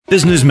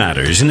Business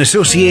Matters in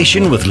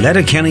association with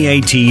Letterkenny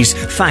IT's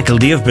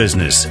Faculty of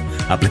Business.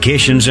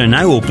 Applications are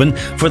now open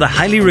for the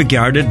highly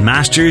regarded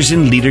Masters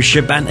in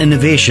Leadership and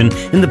Innovation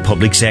in the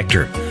public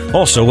sector.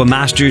 Also a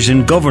Masters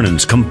in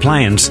Governance,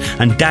 Compliance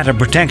and Data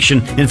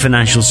Protection in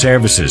Financial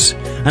Services.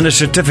 And a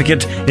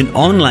Certificate in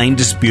Online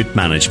Dispute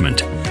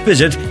Management.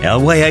 Visit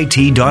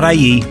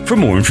lyit.ie for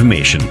more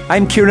information.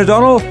 I'm Kieran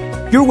O'Donnell.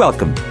 You're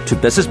welcome to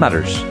Business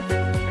Matters.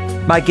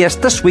 My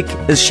guest this week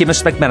is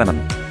Seamus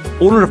McMenamin,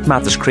 owner of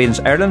Mantis Cranes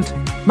Ireland,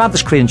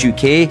 Mantis Cranes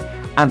UK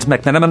and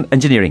McMenamin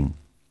Engineering.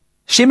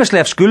 Seamus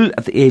left school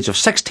at the age of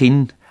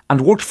 16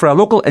 and worked for a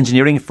local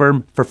engineering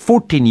firm for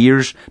 14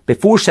 years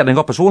before setting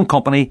up his own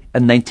company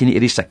in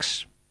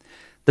 1986.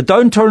 The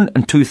downturn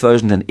in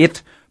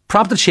 2008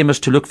 prompted Seamus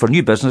to look for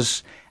new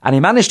business, and he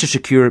managed to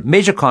secure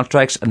major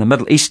contracts in the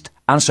Middle East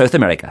and South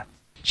America.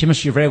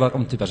 Seamus, you're very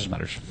welcome to Business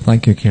Matters.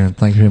 Thank you, Kieran.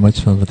 Thank you very much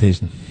for the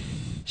invitation.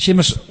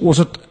 Seamus, was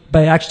it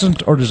by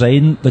accident or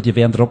design that you've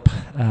ended up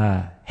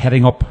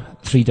heading up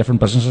 3 different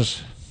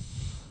businesses?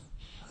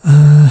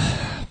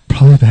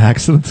 Probably by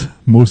accident.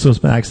 Most of us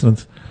by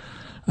accident.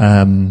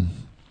 I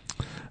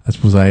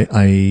suppose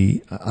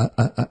I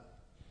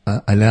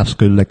left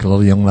school like a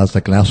lot of young lads,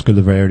 left school at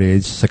a very early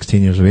age,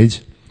 16 years of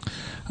age.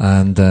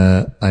 And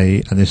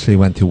I initially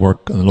went to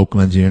work in a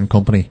local engineering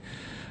company.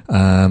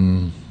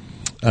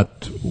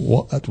 It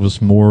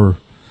was more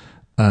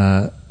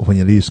when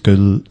you leave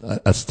school,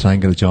 it's to try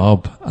and get a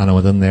job. And I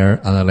went in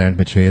there and I learned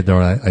my trade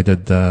there. I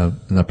did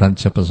an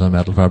apprenticeship as a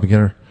metal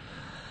fabricator,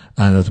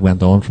 and it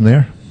went on from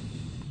there.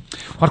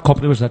 What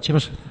company was that,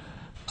 Seamus?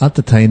 At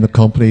the time, the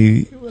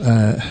company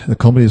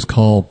is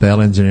called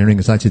Bell Engineering.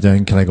 It's actually down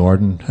in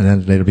Killigordon, and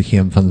then it later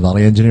became Finn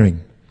Valley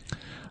Engineering.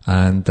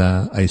 And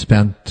I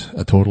spent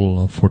a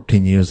total of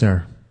 14 years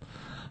there.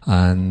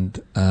 And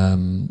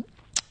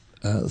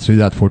through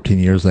that 14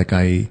 years,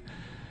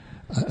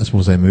 I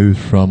suppose I moved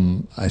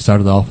from, I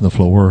started off on the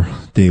floor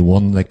day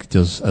one,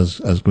 just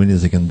as green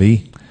as it can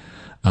be.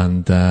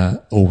 And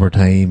over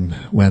time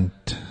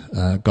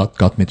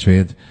got my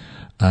trade,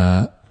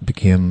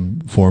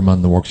 became foreman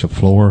on the workshop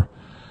floor.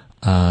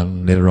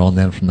 And later on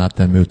then from that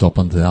then moved up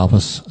onto the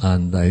office,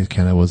 and I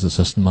kind of was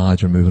assistant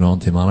manager, moving on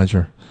to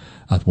manager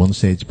at one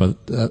stage. But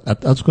I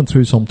was going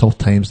through some tough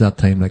times that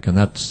time,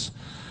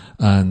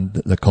 and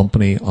the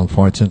company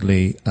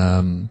unfortunately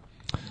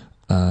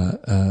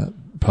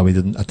probably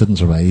didn't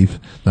survive.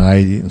 Now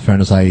in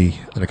fairness, I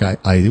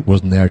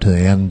wasn't there to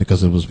the end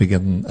because it was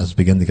beginning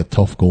to get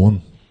tough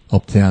going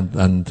up to the end,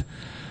 and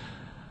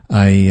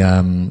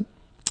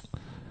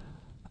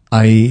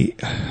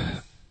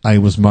I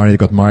was married,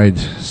 got married,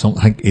 I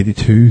think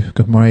 82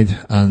 got married,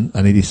 and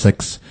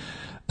 86,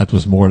 it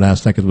was more or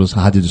less I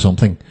had to do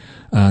something.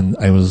 And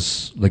I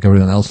was, like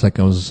everyone else, I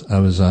was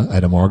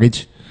out of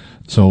mortgage.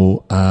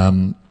 So,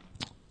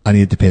 I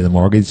needed to pay the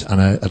mortgage,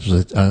 and it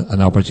was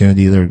an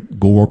opportunity to either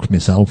go work for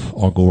myself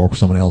or go work for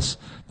someone else.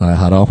 Now, I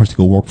had offers to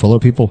go work for other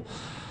people,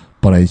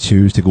 but I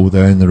chose to go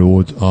down the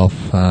road of,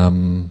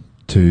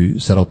 to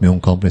set up my own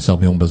company, set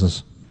up my own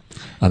business.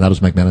 And that was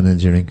McMenamin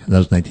Engineering. That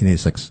was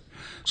 1986.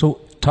 So,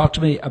 talk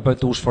to me about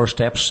those first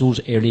steps, those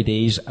early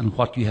days, and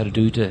what you had to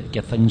do to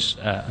get things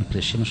in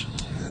place, Seamus.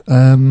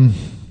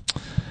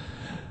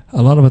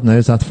 A lot of it now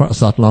is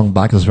that long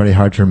back. It's very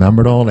hard to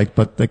remember it all.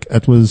 But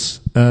it was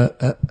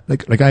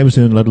I was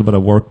doing a little bit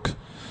of work.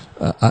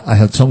 I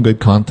had some good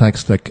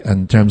contacts,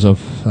 in terms of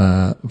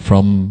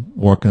from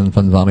working in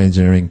Finn Valley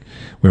Engineering.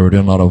 We were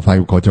doing a lot of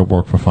agricultural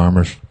work for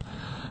farmers,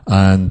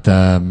 and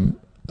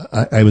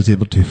I was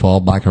able to fall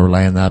back or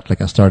rely on that.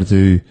 I started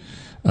to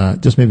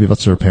just maybe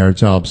bits of repair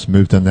jobs.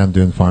 Moved in then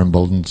doing farm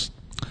buildings,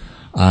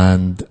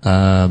 and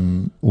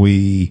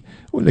we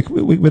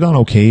done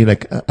okay.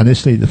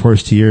 Initially, the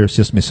first year, it's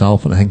just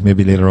myself, and I think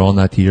maybe later on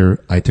that year,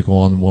 I took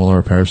on one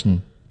other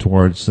person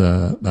towards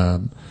the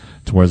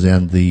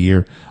end of the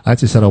year. I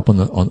actually set up on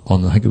I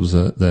think it was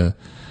the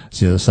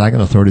 2nd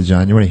or 3rd of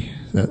January,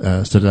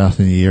 started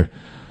after the year.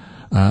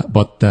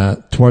 But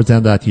towards the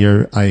end of that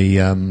year,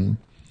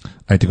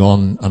 I took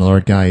on another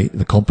guy.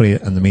 The company,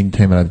 in the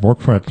meantime, that I'd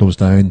worked for, it closed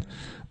down,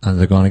 and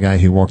they got a guy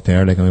who worked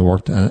there, and we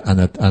worked,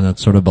 and it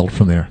sort of built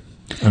from there.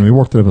 And we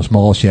worked out of a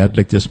small shed,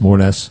 just more or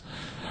less.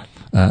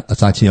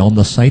 It's actually on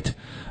the site.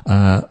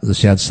 The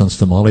shed's since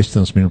demolished,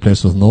 and it's been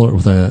replaced with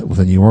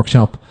a new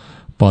workshop.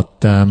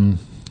 But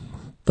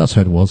that's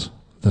how it was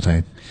at the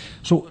time.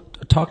 So,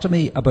 talk to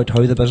me about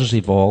how the business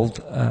evolved,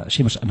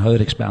 Seamus, and how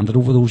it expanded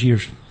over those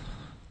years.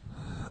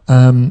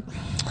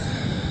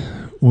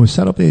 We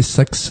set up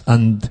A6,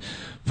 and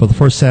for the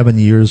first 7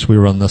 years we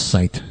were on this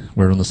site.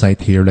 We were on the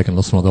site here, in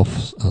a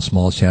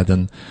small shed,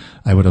 and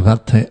I would have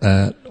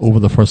had over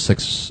the first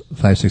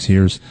 5-6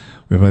 years,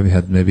 we probably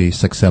had maybe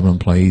 6-7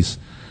 employees.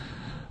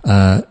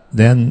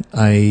 Then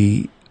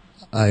I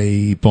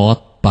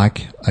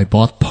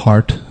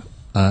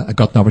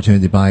got an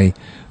opportunity to buy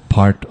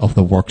part of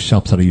the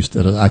workshops that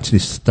I actually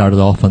started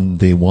off on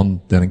day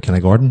one down in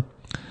Killigordon,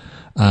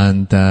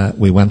 and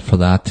we went for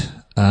that.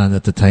 And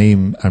at the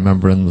time, I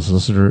remember in the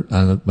solicitor,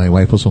 and my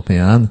wife was with me,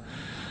 Anne,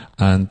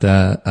 and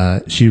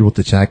she wrote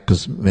the check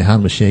because my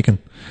hand was shaking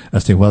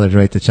as to whether to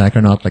write the check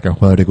or not, like, or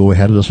whether to go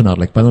ahead with this or not.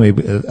 Like, by the way,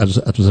 it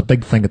was a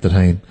big thing at the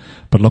time,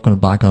 but looking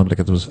back on it, like,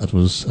 it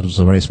was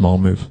a very small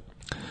move.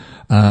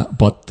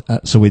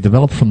 So we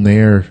developed from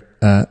there,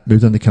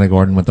 moved into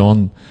Kilgordon, went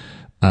on,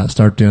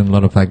 started doing a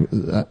lot of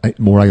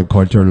more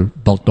agricultural,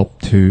 built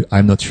up to,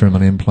 I'm not sure how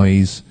many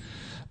employees,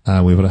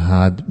 we would have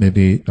had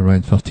maybe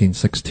around 15,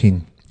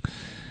 16.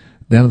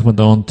 Then it went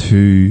on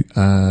to,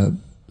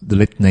 the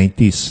late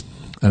 90s.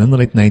 And in the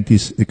late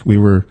 90s,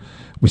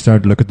 we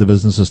started to look at the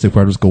business as to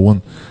where it was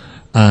going.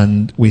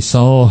 And we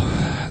saw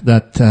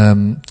that,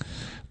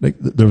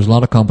 there was a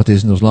lot of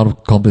competition. There was a lot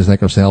of companies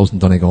like ourselves in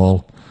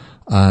Donegal.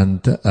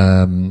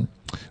 And,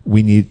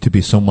 we need to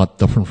be somewhat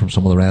different from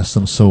some of the rest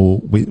of them.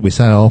 So we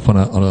set off on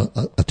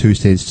a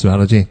two-stage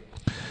strategy.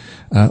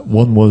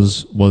 One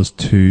was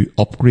to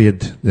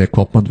upgrade the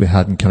equipment we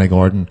had in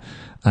Kilgordon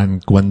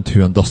and go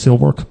into industrial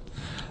work.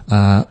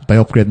 By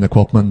upgrading the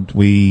equipment,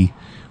 we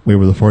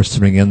were the first to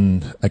bring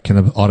in a kind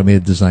of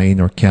automated design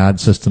or CAD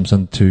systems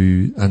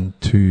into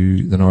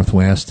the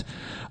Northwest.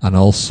 And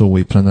also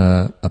we put in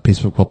a piece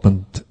of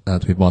equipment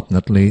that we bought in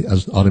Italy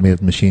as an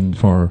automated machine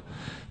for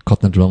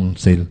cutting and drilling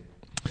steel.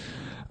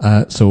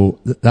 So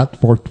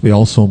that worked. We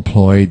also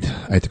employed,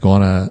 I took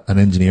on an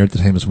engineer at the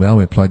time as well.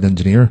 We employed an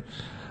engineer,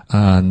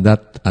 and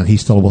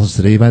he's still with us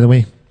today, by the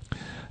way.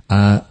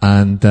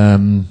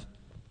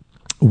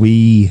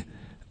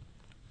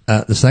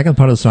 The second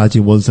part of the strategy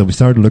was that we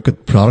started to look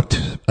at product,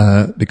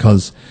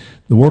 because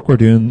the work we're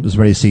doing is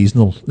very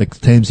seasonal. Like,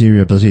 times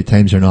you're busy,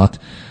 times you're not.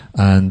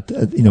 And,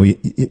 you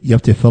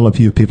have to fill a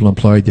few people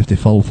employed. You have to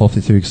fill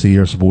 52 weeks a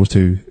year as opposed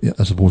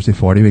to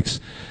 40 weeks.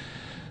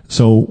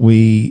 So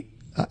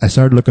I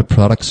started to look at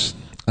products.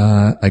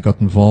 I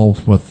got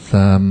involved with,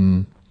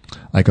 I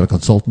got a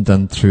consultant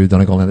in through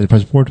Donegal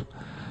Enterprise Board.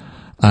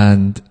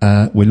 And,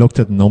 we looked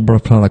at a number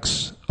of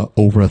products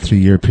over a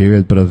 3-year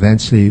period, but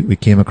eventually we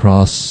came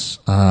across,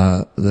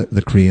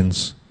 the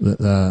cranes,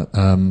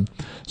 the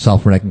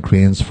self-erecting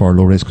cranes for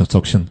low-rise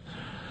construction.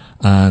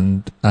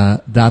 And,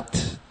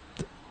 that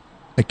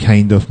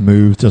kind of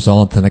moved us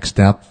on to the next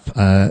step.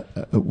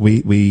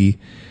 We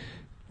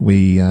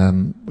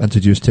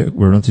introduced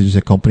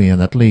a company in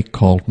Italy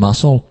called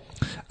Masol,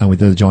 and we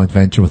did a joint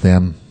venture with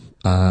them,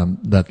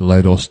 that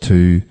allowed us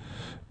to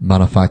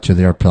manufacture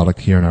their product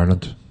here in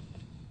Ireland.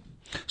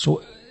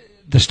 So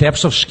the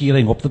steps of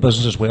scaling up the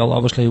business as well,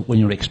 obviously when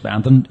you're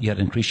expanding, you had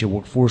to increase your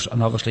workforce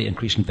and obviously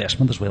increase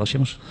investment as well,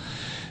 Seamus.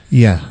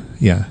 Yeah.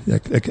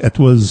 It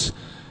was,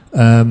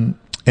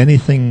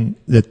 anything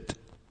that,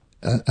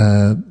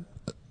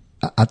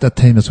 at that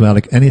time as well,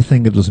 like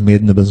anything that was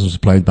made in the business was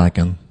plowed back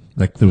in.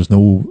 Like, there was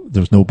no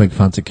big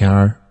fancy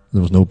car.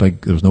 There was no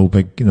big, I'd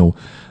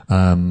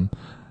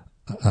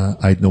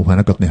know when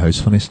I got my house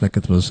finished. Like,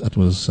 it was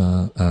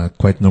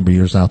quite a number of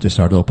years after I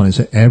started up, and I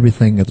said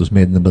everything that was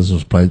made in the business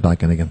was plowed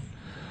back in again.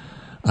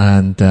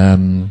 And,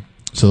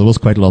 so there was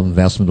quite a lot of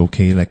investment,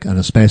 okay, like, and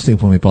especially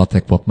when we bought the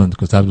equipment,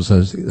 because that was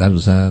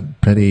a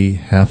pretty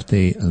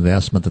hefty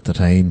investment at the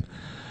time.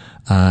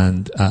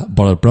 And,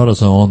 but it brought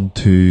us on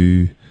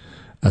to,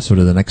 sort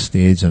of the next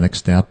stage, the next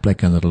step,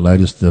 like, and it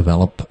allowed us to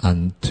develop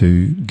and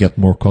to get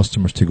more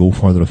customers to go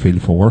further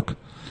afield for work.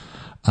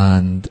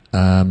 And,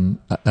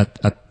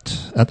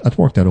 it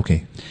worked out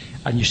okay.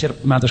 And you set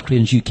up Mantis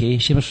Cranes UK,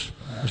 Seamus,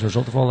 as a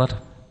result of all that?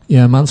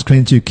 Yeah, Mantis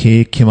Cranes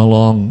UK came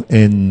along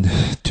in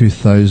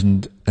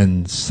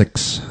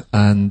 2006,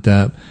 and,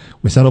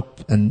 we set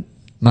up, and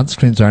Mantis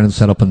Cranes Ireland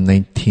set up in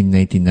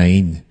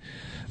 1999.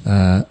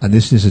 And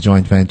this is a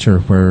joint venture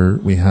where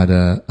we had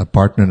a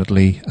partner in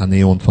Italy, and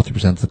they owned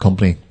 50% of the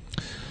company.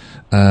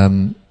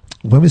 When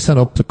we set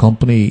up the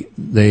company,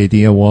 the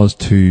idea was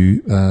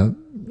to,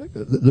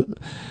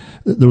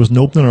 there was an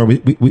opening, or we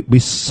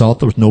thought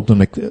there was an opening,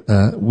 like,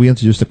 we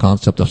introduced the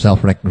concept of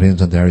self-erecting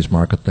cranes in the Irish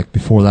market. Like,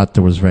 before that,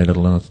 there was very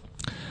little in it.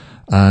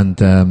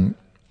 And,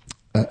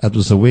 it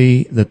was a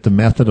way that the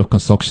method of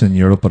construction in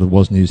Europe, but it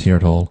wasn't used here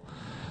at all.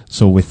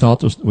 So we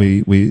thought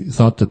we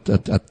thought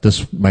that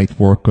this might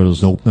work, or there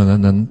was an opening,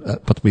 and then,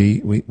 but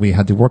we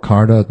had to work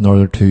harder in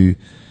order to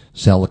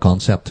sell the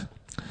concept.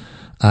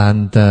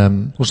 And,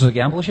 was it a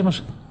gamble,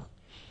 Seamus?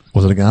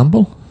 Was it a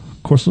gamble?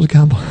 Of course it was a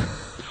gamble.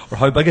 Or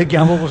how big a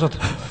gamble was it?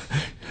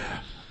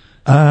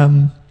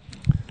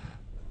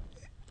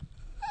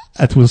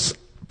 It was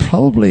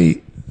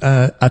probably,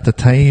 at the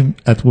time,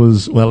 it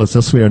was, well, it's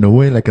this way or no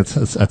way. Like,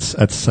 it's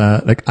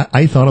like,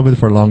 I thought about it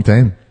for a long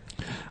time.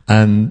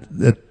 And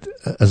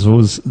I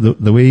suppose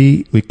the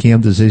way we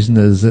came to the decision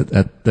is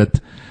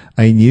that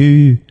I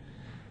knew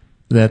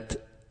that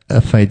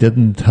if I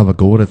didn't have a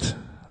go at it,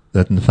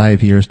 that in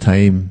 5 years'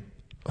 time,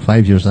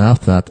 5 years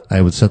after that,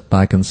 I would sit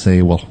back and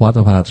say, well, what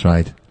have I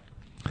tried?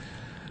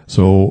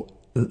 So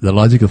the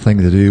logical thing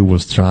to do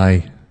was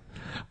try,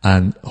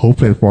 and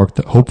hopefully it worked,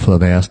 hope for the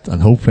best,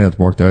 and hopefully it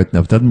worked out. And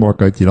if it didn't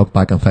work out, you look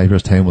back in 5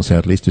 years' time, we'll say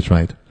at least you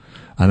tried.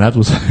 And that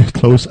was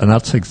close, and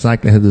that's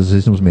exactly how the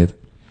decision was made.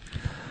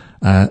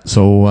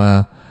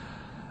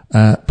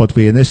 But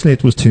initially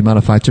it was to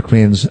manufacture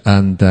cranes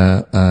and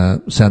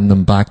send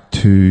them back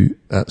to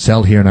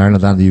sell here in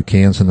Ireland and the UK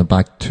and send them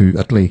back to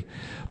Italy.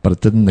 But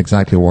it didn't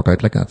exactly work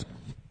out like that.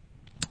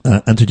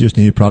 Introduced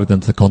a new product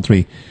into the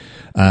country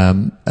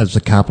as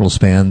a capital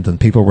spend, and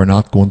people were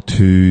not going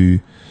to.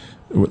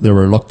 They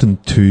were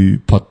reluctant to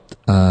put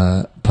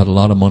a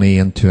lot of money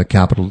into a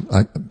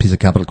piece of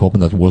capital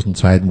equipment that wasn't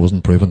tried and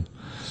wasn't proven.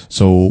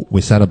 So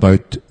we set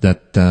about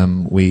that.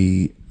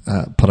 We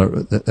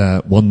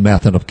put one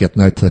method of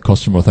getting out to the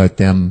customer without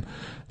them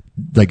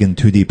digging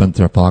too deep into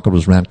their pocket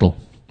was rental.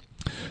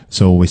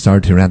 So we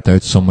started to rent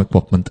out some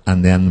equipment,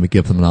 and then we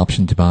give them an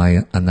option to buy,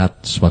 and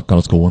that's what got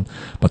us going.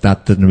 But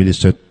that didn't really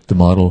suit the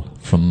model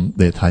from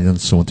the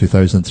Italians. So in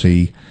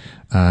 2003,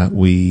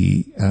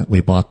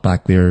 we bought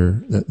back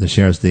the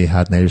shares they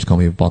had in Irish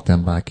company. We bought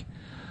them back,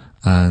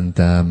 and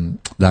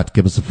that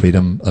gave us the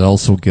freedom. It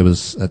also gave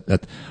us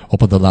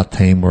up until that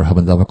time we're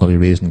having difficulty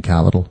raising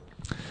capital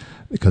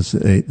because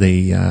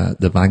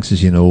the banks,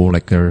 as you know,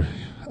 like they're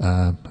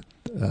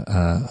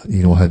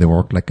you know how they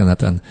work, like in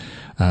that, and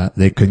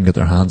they couldn't get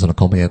their hands on a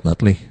company out in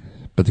Italy,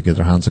 but they get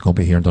their hands on a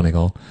company here in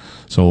Donegal.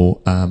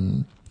 So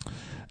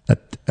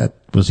it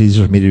was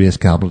easier for me to raise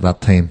capital at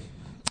that time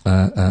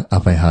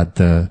if I had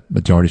the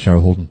majority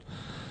shareholding.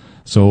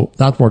 So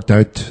that worked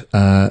out.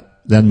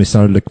 Then we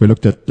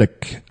looked at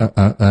it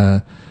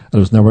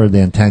was never the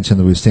intention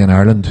that we'd stay in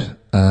Ireland,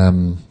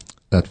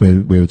 that we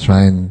would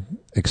try and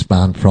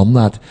expand from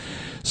that.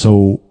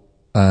 So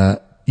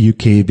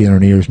UK being our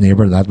nearest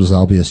neighbour, that was the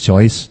obvious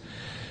choice.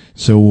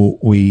 So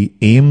we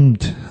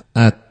aimed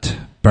at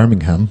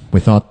Birmingham. We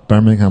thought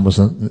Birmingham was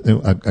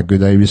a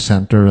good Irish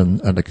centre, and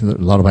like a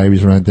lot of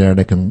Irish around there,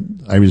 like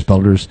Irish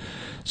builders,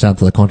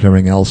 centre of the country,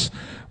 everything else.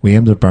 We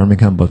aimed at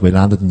Birmingham, but we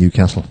landed in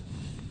Newcastle.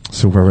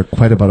 So we were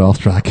quite a bit off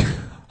track.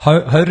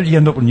 How did you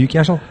end up in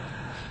Newcastle?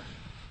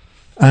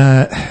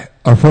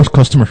 Our first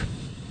customer.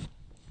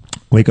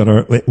 We got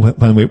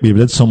when we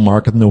did some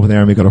marketing over there,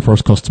 and we got our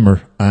first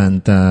customer,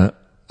 and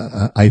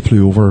I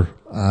flew over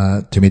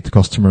to meet the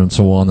customer and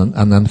so on,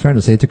 and in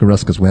fairness, they took a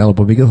risk as well,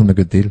 but we gave them a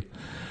good deal.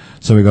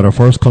 So we got our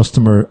first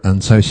customer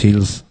in South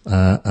Shields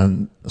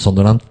and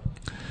Sunderland.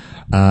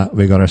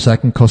 We got our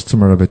second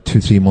customer about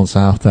 2-3 months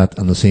after that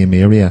in the same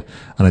area,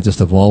 and it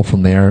just evolved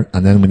from there.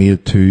 And then we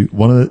needed to,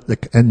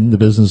 in the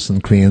business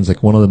and cranes,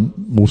 like one of the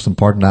most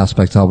important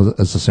aspects of it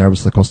is the service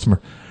to the customer.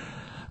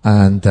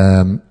 And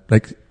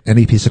like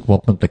any piece of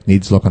equipment, like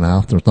needs looking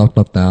after. It's not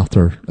looked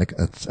after, like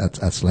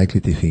it's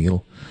likely to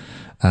fail.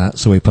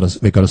 So we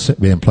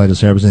employed a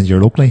service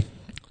engineer locally,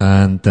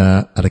 and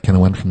it kind of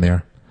went from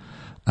there.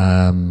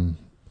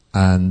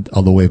 And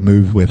although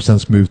we've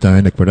since moved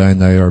down, like we're down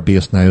now, our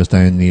base now is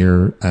down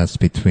near,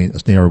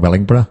 it's near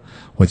Wellingborough,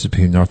 which is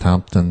between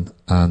Northampton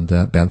and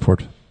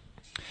Bedford.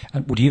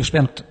 And would you have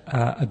spent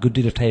a good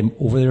deal of time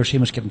over there,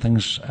 Seamus, getting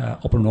things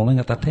up and rolling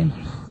at that time?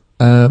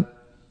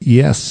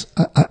 Yes,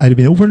 I'd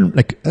been over,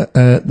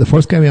 the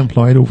first guy we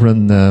employed over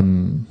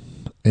in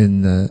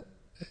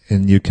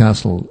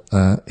Newcastle,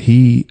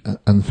 he,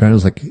 in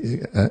fairness,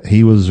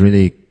 he was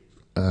really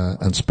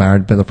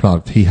inspired by the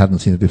product. He hadn't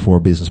seen it before,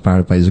 but he's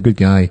inspired by it. He's a good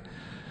guy.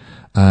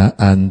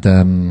 And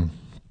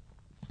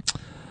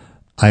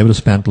I would have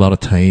spent a lot of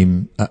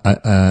time,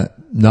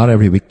 not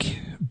every week,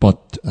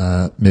 but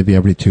maybe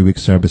every 2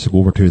 weeks there, basically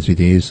over 2 or 3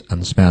 days,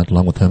 and spent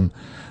along with him.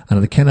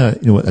 And it kind of,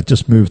 it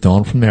just moved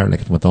on from there,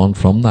 it went on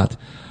from that.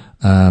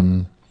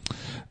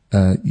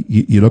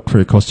 You look for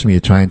a customer, you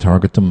try and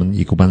target them, and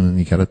you go in and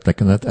you get it.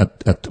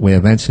 We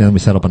eventually, we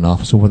set up an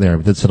office over there.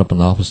 We did set up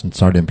an office and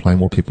started employing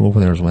more people over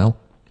there as well.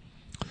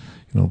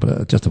 But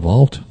it just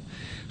evolved.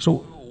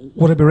 So,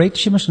 would I be right,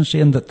 Seamus, in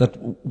saying that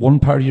one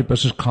part of your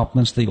business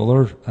complements the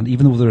other, and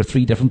even though there are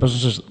 3 different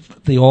businesses,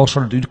 they all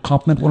sort of do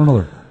complement one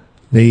another?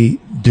 They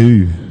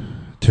do,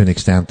 to an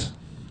extent.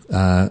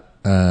 But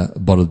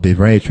it'd be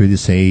very true to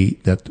say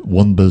that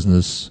one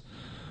business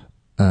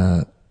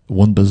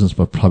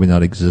would probably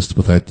not exist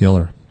without the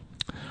other.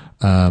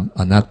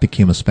 And that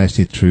became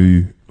especially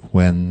true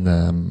when,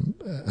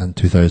 in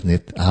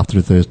 2008,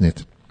 after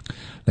 2008.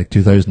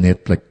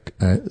 2008,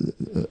 I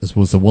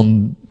suppose the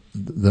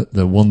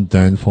one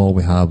downfall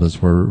we have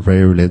is we're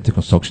very related to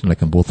construction,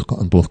 in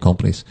both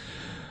companies.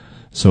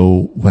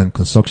 So when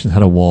construction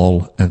hit a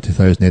wall in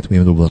 2008, we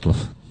went over the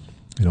cliff,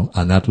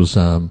 and that was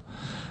a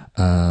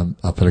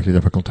particularly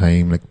difficult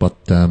time. It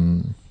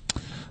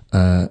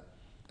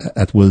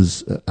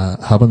was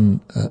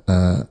having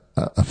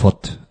a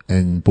foot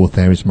in both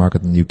the Irish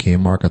market and the UK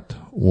market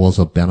was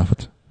a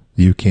benefit.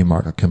 The UK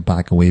market came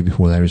back way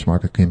before the Irish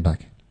market came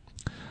back.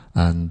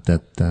 And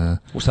that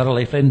was that a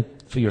lifeline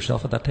for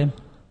yourself at that time?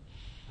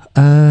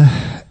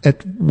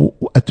 It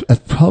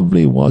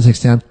probably was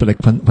extent, but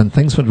when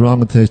things went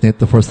wrong in 2008,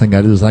 the first thing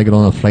I did is I got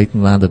on a flight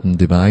and landed in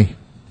Dubai,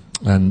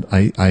 and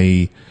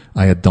I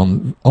had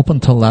done up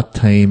until that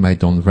time I'd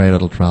done very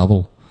little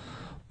travel,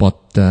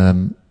 but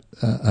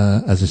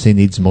as I say,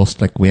 needs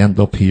must. We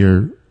ended up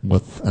here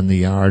in the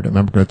yard. I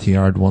remember going to the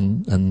yard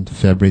one in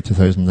February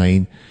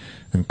 2009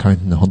 and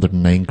counting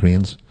 109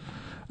 cranes,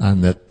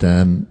 and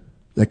that.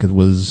 It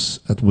was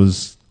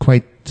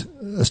quite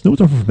it's no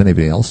different from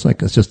anybody else.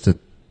 Like, it's just that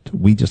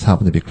we just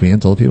happen to be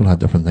Koreans. Other people had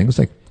different things.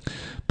 Like,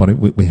 but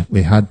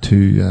we had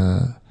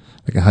to,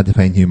 I had to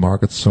find new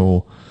markets.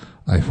 So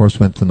I first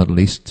went to the Middle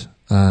East,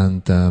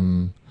 and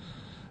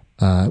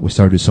we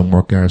started doing some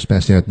work there,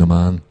 especially out in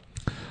Oman,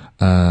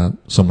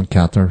 some in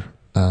Qatar,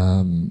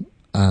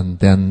 and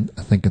then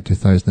I think in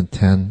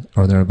 2010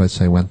 or thereabouts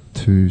I went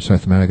to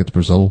South America, to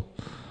Brazil,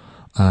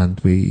 and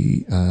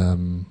we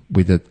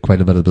did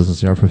quite a bit of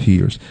business there for a few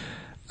years.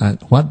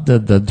 And what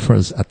that did for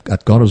us,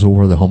 it got us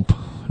over the hump.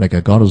 Like,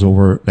 it got us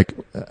over, like,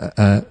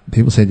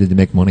 people say, did you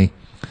make money?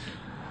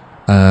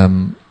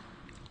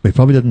 We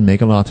probably didn't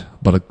make a lot,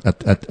 but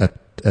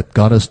it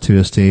got us to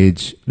a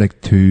stage,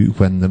 like, to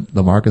when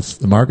the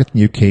market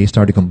in UK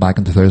started to come back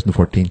in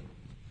 2014.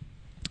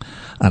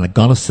 And it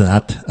got us to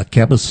that. It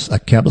kept us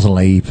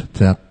alive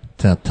to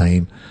that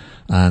time.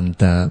 And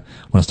when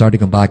I started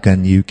to come back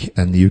in the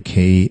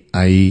UK,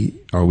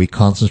 we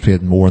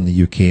concentrated more on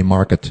the UK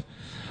market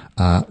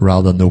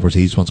rather than the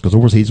overseas ones, because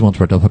overseas ones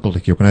were difficult.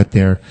 Like, you're going out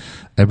there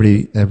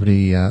every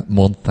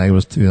month. I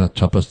was doing a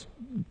trip,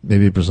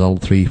 maybe Brazil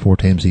 3-4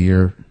 times a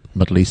year,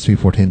 Middle East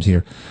 3-4 times a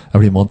year.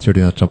 Every month you're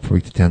doing a trip for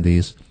 8 to 10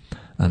 days,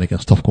 and it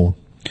gets tough going.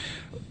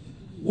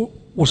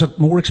 Was it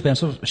more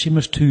expensive,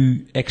 Seamus,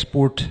 to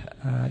export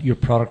your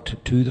product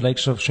to the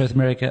likes of South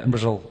America and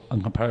Brazil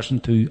in comparison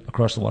to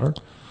across the water?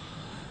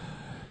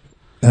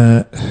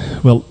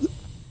 Well,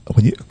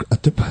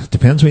 it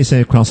depends when you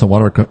say across the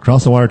water.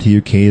 Across the water to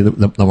UK,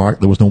 the market,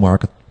 there was no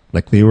market.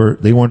 Like, they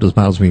weren't as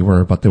bad as we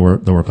were, but they were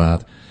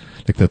bad.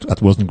 Like,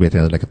 that wasn't great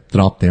either. Like, it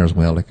dropped there as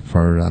well. Like,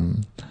 for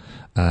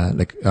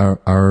like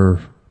our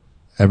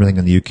everything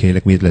in the UK,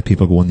 like, we had to let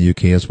people go in the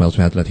UK as well as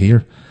we had to let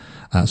here.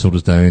 So it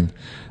was down.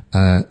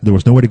 There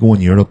was nowhere to go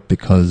in Europe,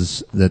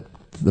 because the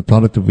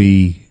product that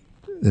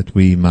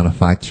we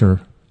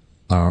manufacture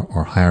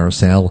or hire or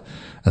sell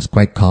is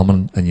quite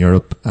common in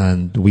Europe,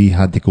 and we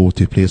had to go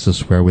to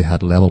places where we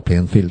had a level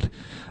playing field,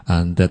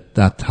 and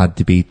that had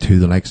to be to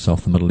the likes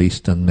of the Middle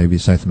East and maybe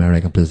South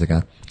America and places like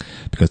that,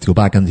 because to go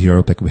back into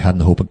Europe, like, we hadn't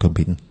the hope of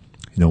competing,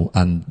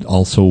 and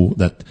also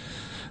that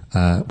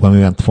when we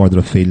went further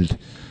afield,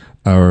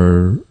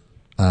 our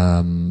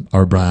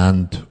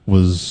brand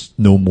was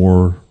no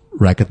more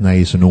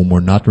recognised or no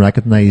more not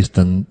recognised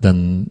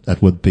than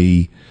it would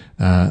be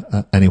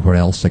anywhere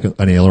else, like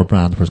any other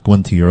brand. Whereas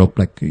going to Europe,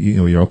 like,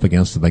 you're up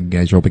against the big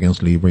guys, you're up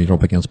against Liebherr, you're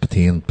up against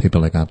Patain, people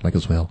like that, like,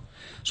 as well.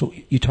 So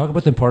you talk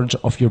about the importance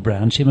of your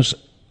brand, Seamus.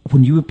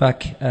 When you went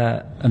back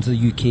into the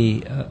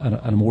UK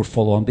on a more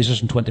full-on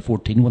basis in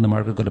 2014, when the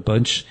market got a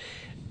bounce,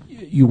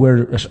 you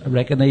were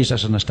recognised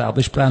as an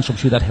established brand, so I'm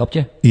sure that helped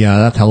you. Yeah,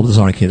 that helped us,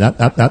 RK.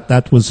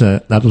 That was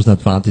an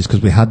advantage,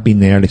 because we had been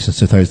there, like, since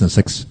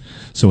 2006.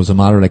 So it was a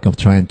matter, like, of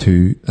trying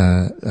to.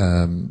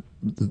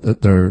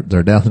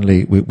 They're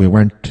definitely, we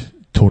weren't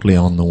totally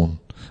unknown,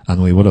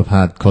 and we would have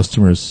had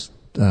customers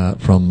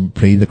from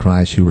pre the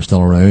crash who were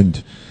still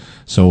around.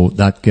 So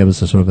that gave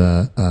us a sort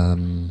of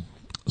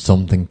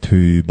something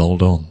to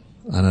build on,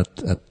 and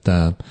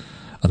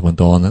it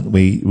went on, and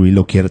we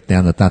relocated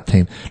then at that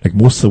time. Like,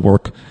 most of the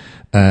work.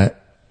 When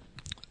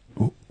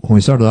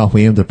we started off,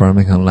 we aimed at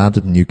Birmingham,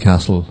 landed in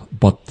Newcastle,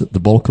 but the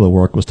bulk of the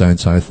work was down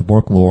south. The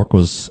bulk of the work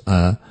was,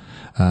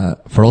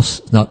 for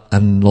us, not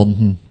in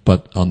London,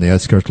 but on the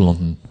outskirts of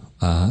London,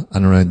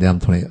 and around the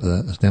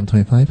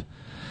M25,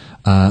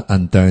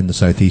 and down the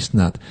southeast and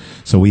that.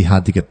 So we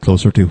had to get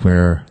closer to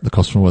where the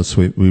customer was,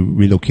 so we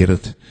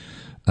relocated,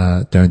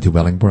 down to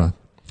Wellingborough.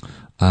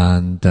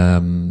 And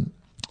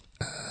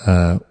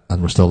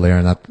we're still there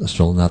in that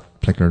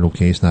particular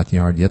location, that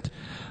yard yet.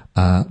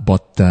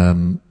 But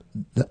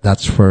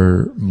that's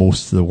where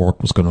most of the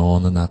work was going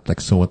on, and that,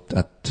 like, so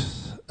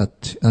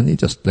and you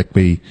just, like,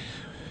 we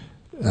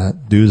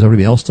do as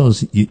everybody else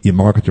does. You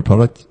market your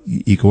product,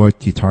 you go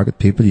out, you target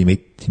people, you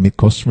meet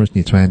customers, and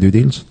you try and do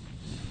deals.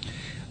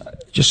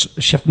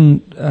 Just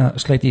shifting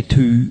slightly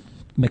to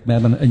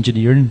McMenamin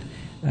Engineering,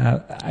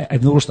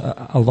 I've noticed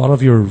a lot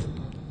of your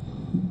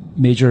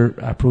major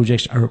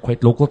projects are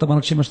quite local at the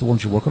minute, Seamus, the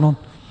ones you're working on.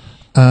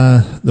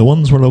 The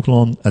ones we're local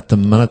on at the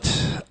minute,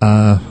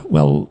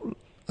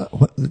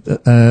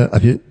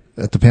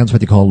 it depends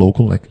what you call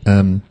local. Like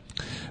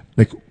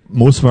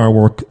most of our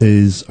work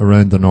is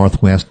around the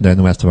northwest and down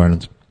the west of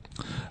Ireland.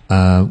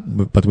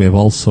 But we have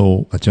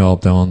also a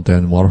job down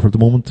in Waterford at the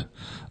moment.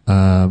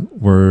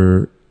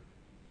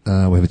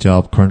 We have a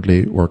job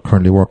currently. We're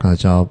currently working on a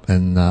job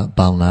in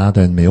Ballina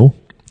down Mayo.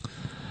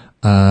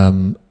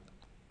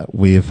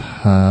 We've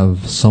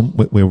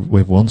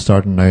one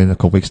starting now in a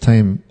couple of weeks'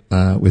 time.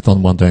 We've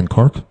done one down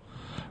Cork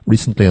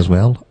recently as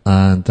well,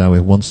 and we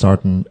have one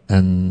starting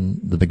in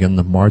the beginning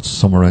of March,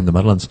 somewhere around the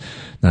Midlands.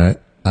 Now,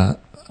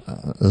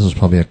 this is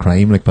probably a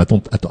crime, like, but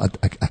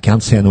I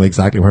can't say I know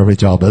exactly where every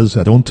job is.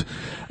 I don't,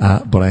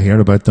 but I hear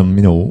about them,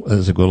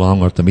 as I go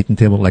along or at the meeting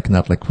table, like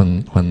that, like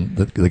when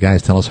the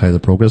guys tell us how the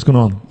progress is going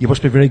on. You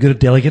must be very good at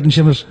delegating,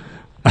 Seamus.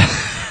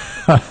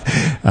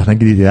 I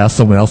think you need to ask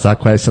someone else that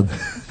question.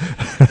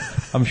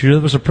 I'm sure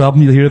there was a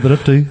problem. You'll hear about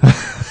it too.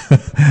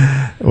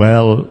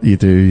 Well, you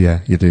do, yeah,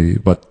 you do.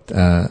 But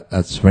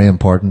it's very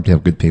important to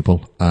have good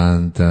people,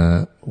 and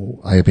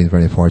I have been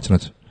very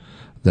fortunate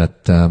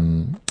that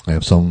I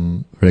have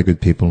some very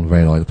good people,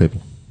 very loyal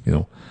people,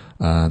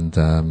 and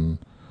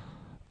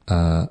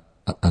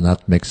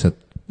that makes it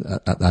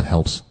that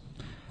helps.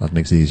 That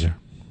makes it easier.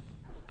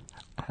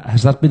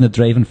 Has that been the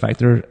driving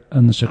factor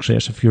in the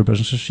success of your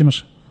businesses,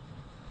 Seamus?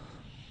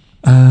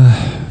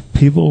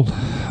 People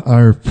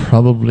are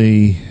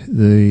probably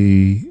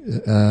the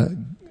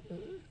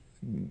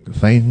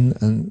finding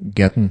and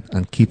getting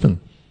and keeping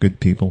good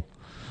people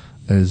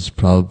is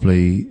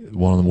probably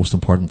one of the most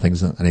important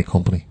things in any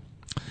company,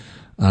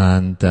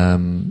 and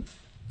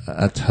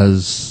it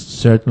has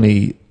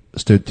certainly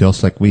stood to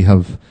us. Like we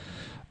have,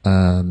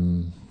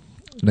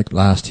 like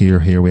last year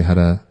here we had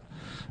a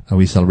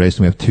wee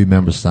celebration. We have 2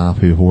 members of staff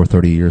who have over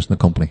 30 years in the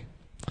company.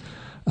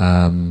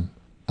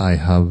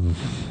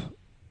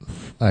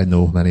 I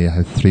know many. I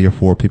have 3 or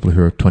 4 people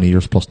who are 20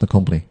 years plus in the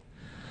company.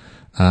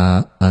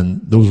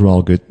 And those are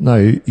all good. Now,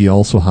 you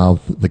also have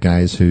the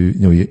guys who,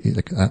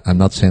 I'm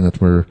not saying that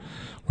we're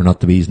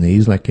not the bee's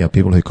knees, like, you have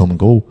people who come and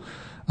go.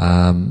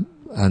 And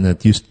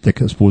it used to,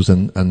 I suppose,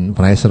 and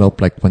when I set up,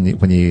 like, when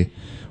you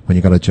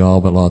got a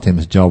job, a lot of times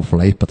it's a job for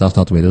life, but that's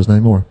not the way it is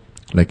anymore.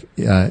 Like,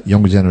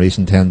 younger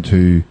generation tend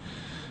to,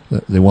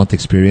 they want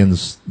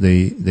experience.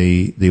 They'll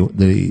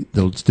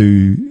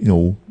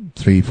do,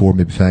 3, 4,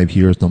 maybe 5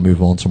 years, and they'll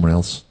move on somewhere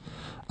else.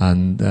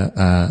 And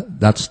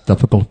that's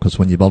difficult because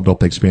when you build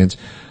up experience,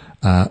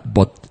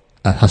 but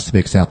it has to be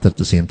accepted at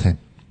the same time.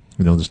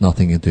 There's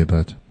nothing you can do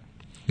about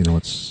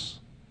it.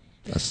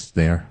 That's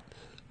there.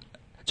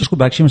 Just go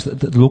back, Seamus,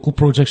 the local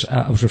projects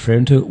I was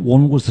referring to,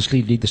 one was the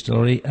Slieve League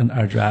Distillery in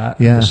Ardra.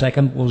 Yeah. The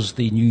second was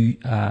the new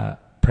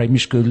primary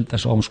school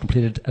that's almost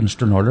completed in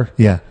Stranraer.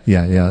 Yeah.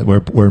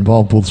 We're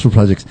involved in both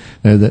projects.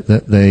 Now,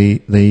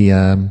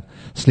 the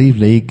Slieve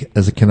League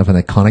is a kind of an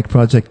iconic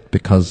project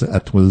because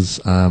it was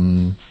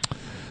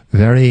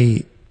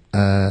very.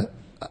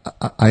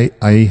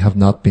 I have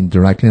not been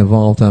directly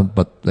involved in,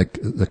 but like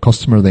the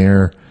customer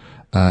there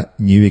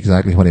knew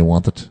exactly what he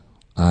wanted,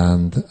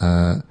 and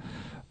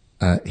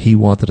he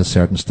wanted a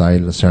certain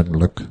style, a certain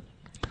look,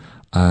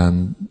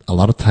 and a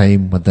lot of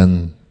time went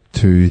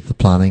into the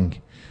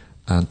planning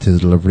and to the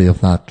delivery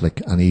of that,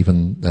 and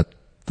even that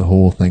the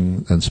whole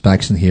thing,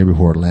 inspection here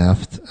before it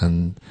left,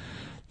 and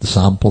the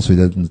samples we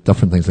did and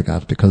different things like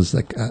that, because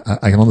I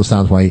can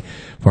understand why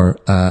for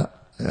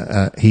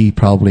he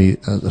probably,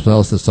 as well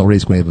as the distillery,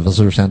 is going to have a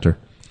visitor centre,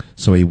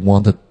 so he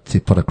wanted to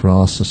put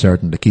across a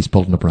certain, he's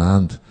building a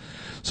brand,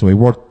 so he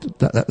worked.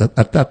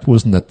 That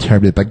wasn't a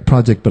terribly big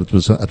project, but it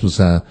was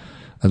a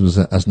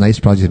nice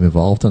project to be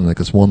involved in.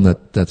 It's one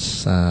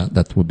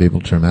that would be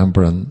able to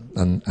remember,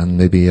 and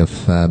maybe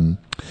if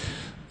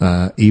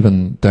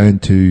even down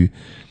to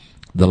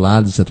the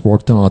lads that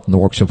worked on it on the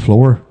workshop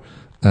floor.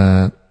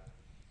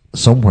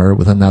 Somewhere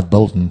within that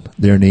building,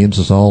 their names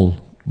is all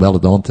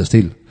welded onto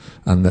steel,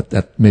 and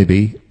that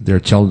maybe their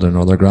children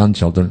or their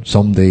grandchildren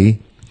someday,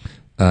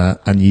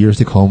 and years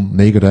to come,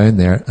 may go down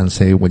there and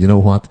say, well, you know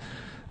what,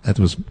 it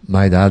was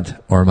my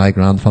dad or my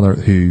grandfather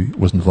who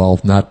was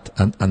involved in that,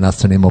 and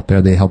that's their name up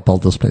there. They helped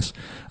build this place,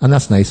 and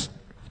that's nice.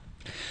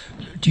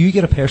 Do you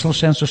get a personal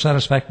sense of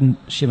satisfaction,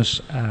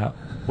 Seamus,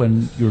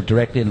 when you're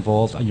directly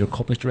involved and your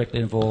company's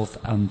directly involved,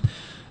 and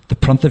the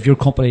front of your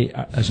company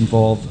is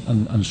involved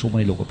in so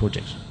many local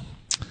projects?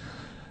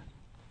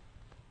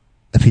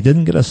 If you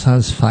didn't get a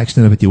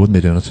satisfaction out of it, you wouldn't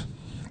be doing it.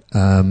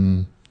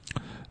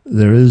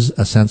 There is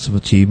a sense of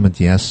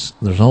achievement, yes.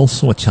 There's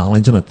also a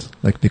challenge in it,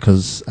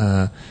 because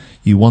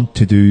you want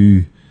to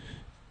do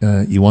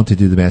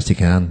the best you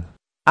can.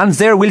 And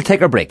there we'll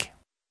take a break.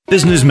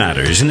 Business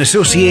Matters in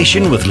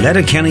association with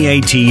Letterkenny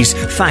IT's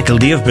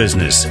Faculty of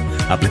Business.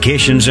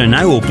 Applications are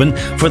now open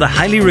for the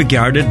highly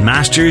regarded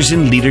Masters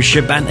in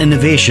Leadership and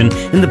Innovation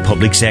in the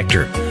public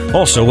sector.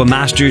 Also a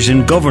Masters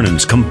in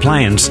Governance,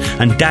 Compliance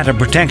and Data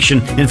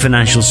Protection in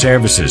Financial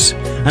Services.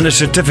 And a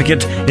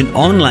Certificate in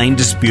Online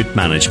Dispute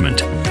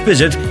Management.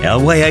 Visit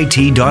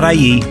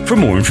lyit.ie for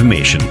more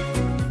information.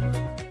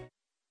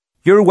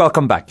 You're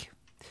welcome back.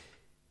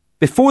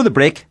 Before the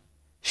break,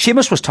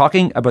 Seamus was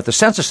talking about the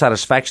sense of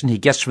satisfaction he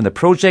gets from the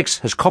projects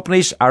his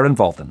companies are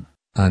involved in.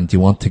 And you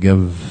want to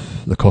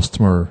give the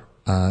customer,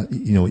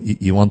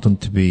 you want them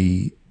to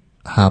be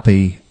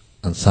happy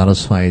and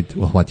satisfied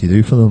with what you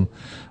do for them,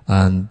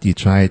 and you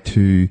try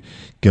to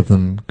give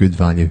them good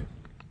value.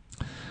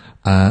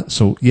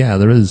 So yeah,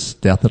 there is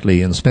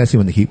definitely, and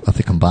especially if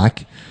they come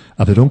back.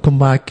 If they don't come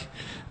back,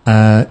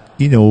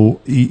 you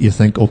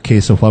think, okay,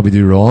 so what we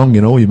do wrong,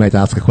 you might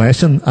ask a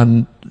question,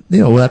 and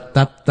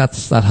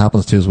that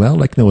happens too as well.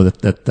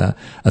 That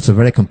it's a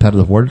very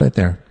competitive world out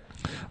there,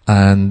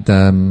 and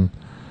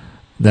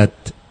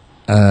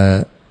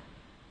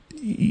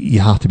you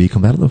have to be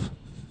competitive.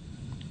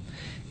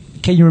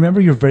 Can you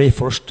remember your very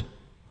first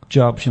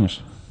job,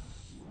 Seamus?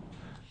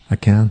 I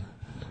can.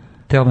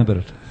 Tell me about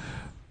it.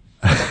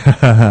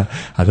 I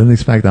didn't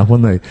expect that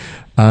one now.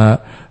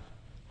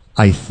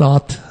 I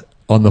thought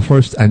on the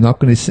first, I'm not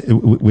going to say,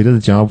 we did a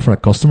job for a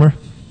customer,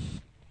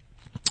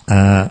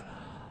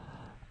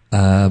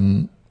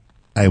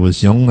 I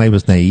was young, I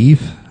was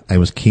naive, I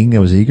was keen, I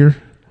was eager,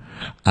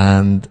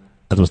 and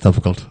it was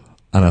difficult.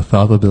 And I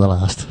thought it would be the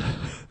last.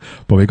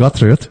 But we got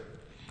through it.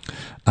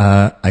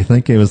 I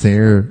think I was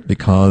there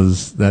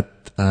because that,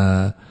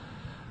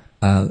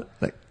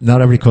 like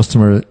not every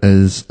customer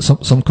is,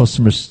 some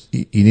customers,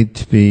 you need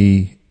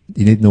to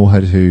know how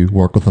to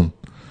work with them.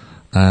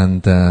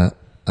 And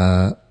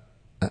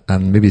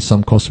maybe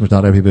some customers,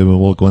 not everybody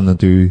will go in and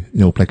do,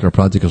 a particular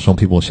project, or some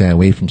people will shy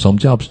away from some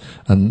jobs,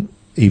 and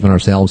even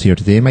ourselves here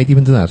today might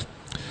even do that.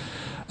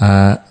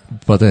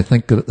 But I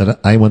think that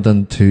I went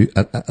into,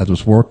 it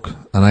was work,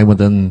 and I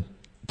went in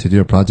to do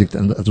a project,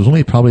 and it was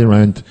only probably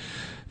around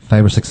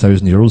 5,000 or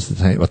 6,000 euros at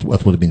the time.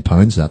 What would have been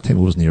pounds at that time?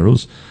 It wasn't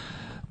euros.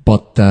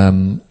 But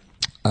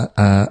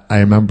I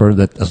remember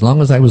that as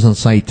long as I was on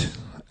site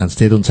and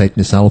stayed on site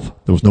myself,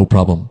 there was no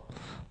problem.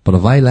 But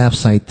if I left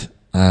site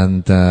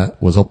and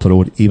was up the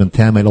road, even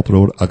 10 mile up the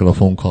road, I got a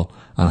phone call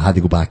and I had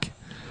to go back.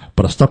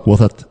 But I stuck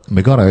with it, and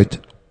we got out.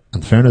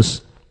 In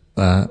fairness,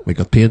 we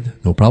got paid,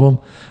 no problem,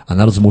 and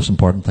that is the most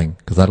important thing,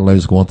 because that allows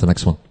us to go on to the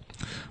next one.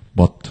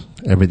 But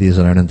every day is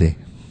a learning day.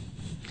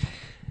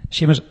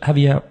 Seamus, have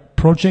you a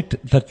project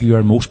that you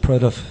are most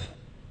proud of?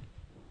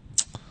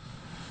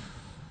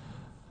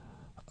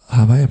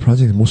 Have I a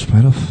project I'm most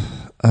proud of?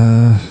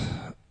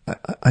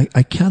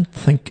 I can't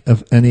think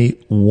of any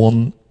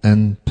one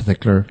in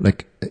particular.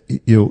 Like,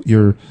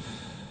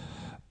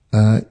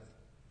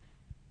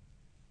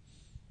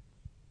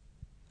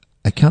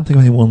 I can't think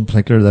of any one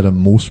particular that I'm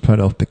most proud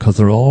of, because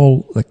they're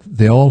all, like,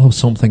 they all have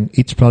something,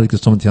 each project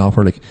has something to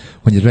offer. Like,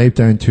 when you drive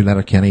down to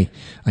Letterkenny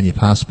and you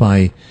pass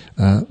by,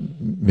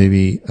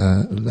 maybe,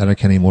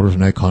 Letterkenny Motors, or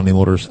now Connolly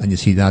Motors, and you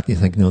see that, and you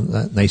think,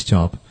 nice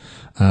job.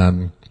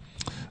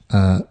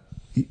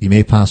 You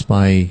may pass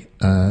by,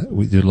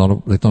 we do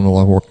they've done a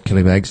lot of work in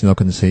Killybegs, you're not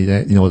going to say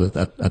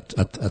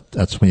that,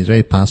 that's when you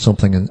drive past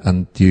something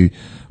and you,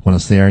 when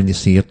it's there and you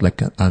see it,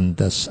 like, and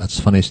it's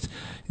finished,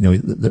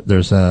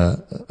 there's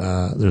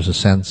a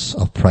sense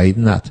of pride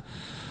in that.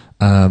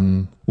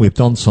 We've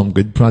done some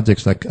good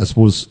projects, like, I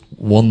suppose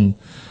one,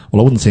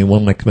 well, I wouldn't say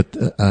one, like, but,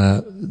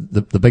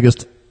 the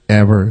biggest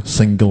ever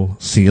single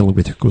sale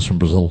we took was from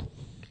Brazil.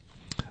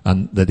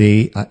 And the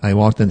day I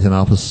walked into an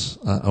office,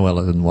 well,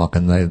 I didn't walk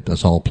in,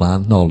 that's all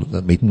planned. No,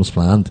 the meeting was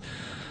planned.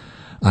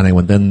 And I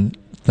went in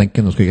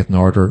thinking I was going to get an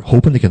order,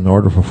 hoping to get an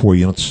order for 4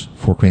 units,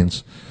 4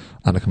 cranes.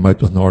 And I come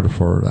out with an order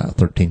for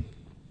 13,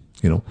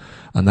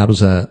 And that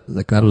was a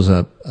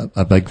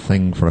big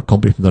thing for a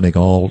company from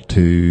Donegal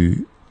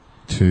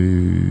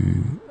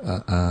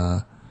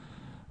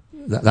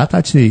that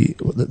actually,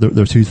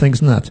 there are two things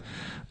in that.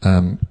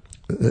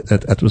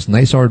 It was a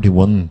nice order to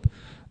win,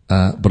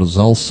 but it was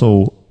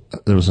also,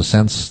 there was a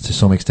sense to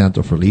some extent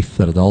of relief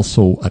that it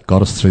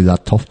got us through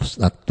that tough,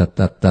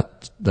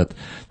 that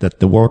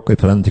the work we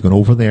put into going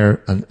over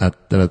there, and that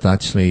it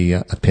actually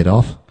it paid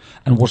off.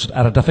 And was it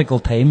at a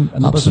difficult time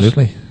in the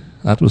Absolutely. business?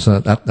 That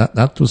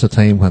was a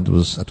time when it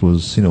was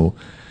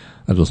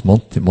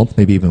month to month,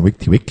 maybe even week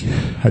to week.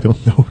 I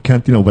don't know,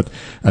 but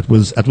it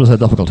was a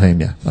difficult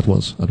time, yeah. It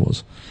was.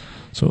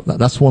 So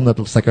that's one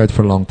that'll stick out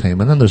for a long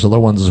time. And then there's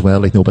other ones as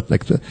well,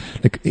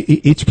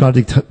 each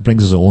project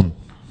brings its own.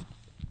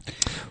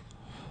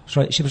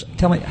 Sorry,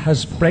 tell me,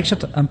 has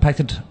Brexit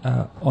impacted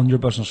on your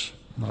business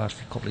in the last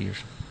couple of years?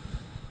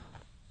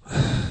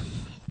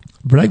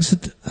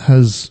 Brexit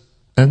has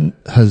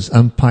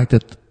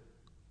impacted,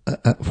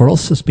 for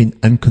us, it's been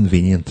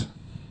inconvenient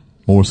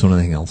more so than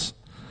anything else.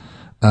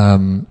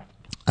 And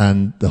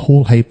the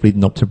whole hype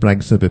leading up to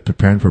Brexit, about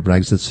preparing for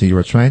Brexit, so you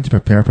were trying to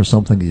prepare for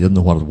something you didn't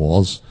know what it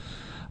was.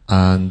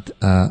 And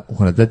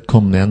when it did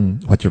come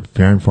in, what you're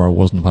preparing for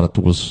wasn't what it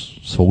was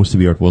supposed to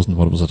be, or it wasn't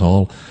what it was at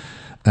all.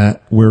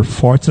 We're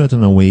fortunate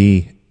in a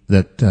way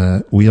that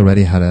we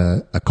already had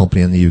a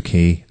company in the UK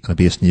and a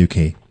base in the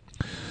UK.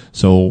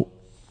 So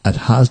it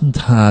hasn't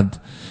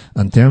had,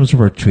 in terms of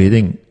our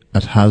trading,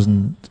 it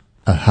hasn't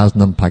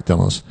impacted on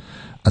us.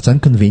 It's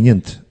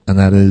inconvenient, and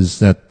that is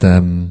that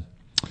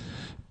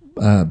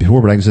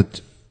before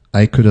Brexit,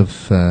 I could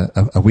have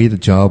we had a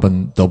job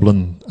in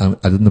Dublin, and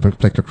I didn't have a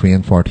particular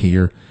crane for it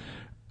here,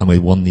 and we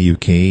won the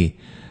UK.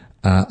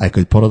 I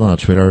could put it on a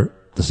trailer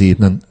this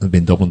evening and be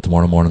in Dublin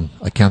tomorrow morning.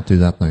 I can't do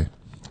that now.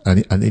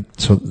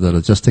 So the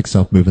logistics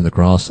of moving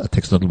across, it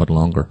takes a little bit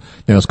longer.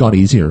 Now it's got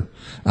easier.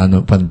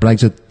 And when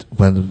Brexit,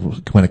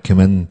 when it came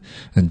in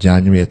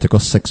January, it took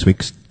us 6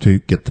 weeks to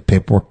get the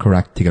paperwork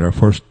correct to get our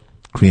first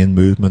crane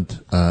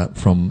movement,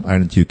 from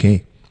Ireland to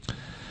UK.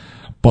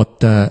 But,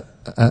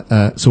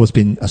 so it's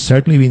been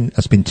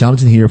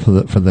challenging here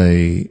for some of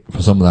the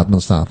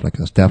admin staff. Like,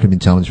 it's definitely been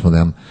challenging for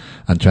them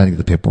and trying to get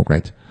the paperwork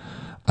right.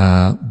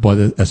 But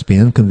it's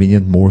been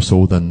inconvenient more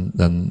so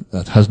than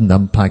it hasn't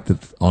impacted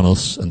on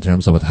us in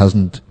terms of it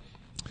hasn't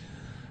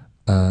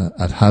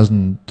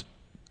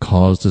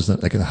caused us,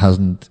 like, it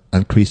hasn't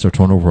increased our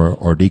turnover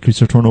or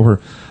decreased our turnover.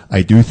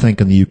 I do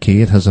think in the UK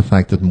it has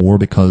affected more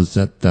because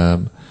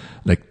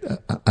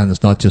and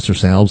it's not just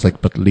ourselves,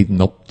 but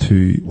leading up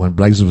to when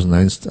Brexit was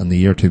announced and the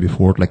year or two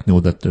before it, know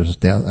that there's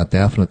a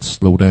definite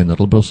slowdown, a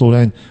little bit of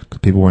slowdown, because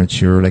people weren't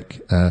sure,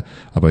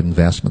 about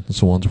investment and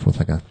so on and so forth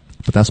like that.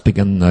 But that's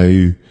beginning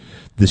now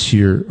this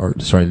year,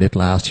 late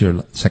last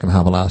year, second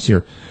half of last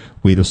year,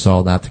 we just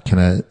saw that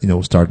kind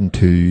of, starting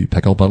to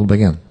pick up a little bit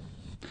again.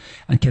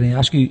 And can I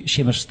ask you,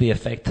 Seamus, the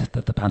effect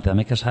that the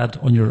pandemic has had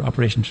on your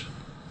operations?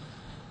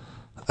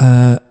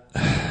 The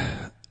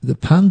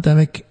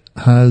pandemic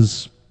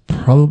has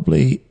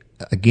probably,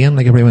 again,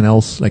 like everyone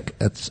else,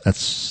 it's had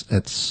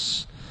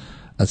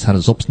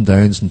its ups and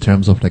downs in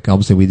terms of,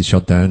 obviously we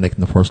shut down, in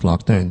the first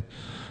lockdown,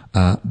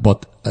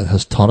 but it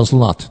has taught us a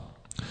lot.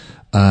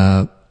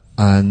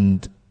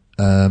 And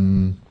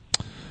it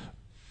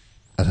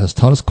has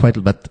taught us quite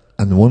a bit,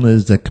 and one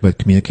is about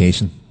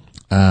communication,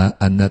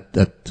 and that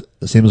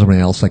the same as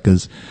everything else,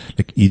 is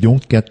you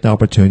don't get the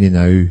opportunity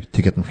now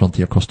to get in front of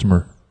your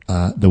customer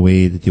the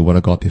way that you would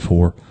have got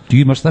before. Do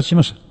you miss that,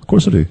 Seamus? Of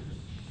course I do.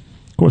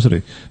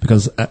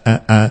 Because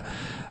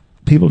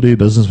people do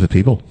business with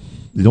people.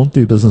 They don't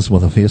do business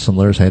with a face on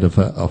the other side of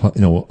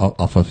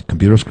a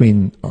computer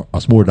screen.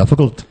 It's more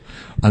difficult,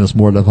 and it's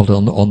more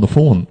difficult on the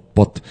phone.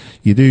 But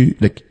you do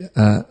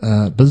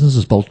business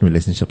is built in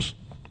relationships,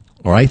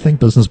 or I think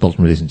business is built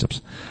in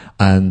relationships,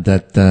 and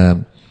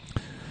that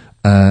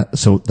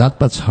so that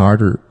bit's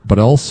harder. But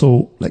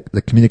also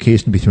the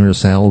communication between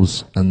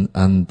ourselves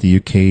and the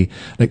UK.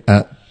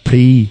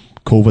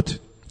 Pre-COVID,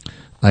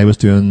 I was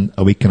doing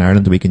a week in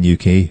Ireland, a week in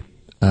UK.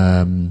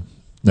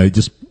 Now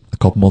just a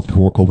couple months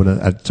before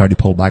COVID, I started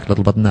to pull back a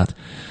little bit on that,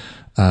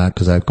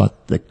 because I've got,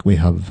 I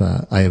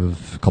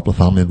have a couple of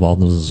family involved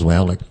in this as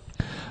well,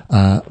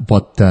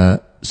 but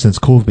since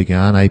COVID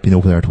began, I've been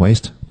over there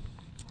twice,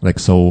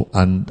 so,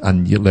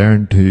 and you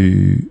learn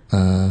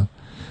to,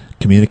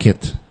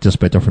 communicate just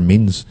by different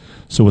means.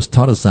 So it's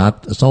taught us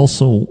that. It's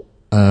also,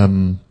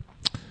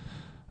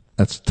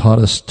 it's taught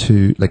us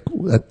to,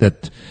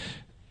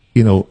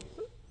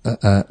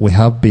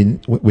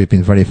 we've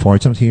been very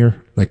fortunate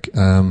here,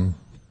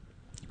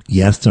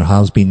 yes, there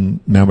has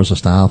been members of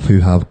staff who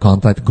have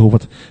contacted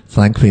COVID.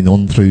 Thankfully,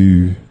 none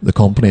through the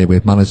company.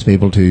 We've managed to be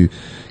able to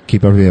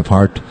keep everybody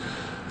apart.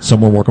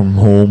 Some are working from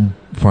home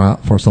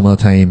for some of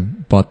the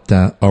time, but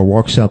our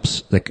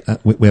workshops,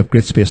 we have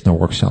great space in our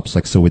workshops,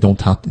 so you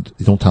don't have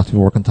to be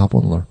working top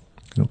one another.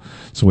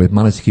 So we've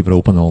managed to keep it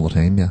open all the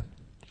time. Yeah.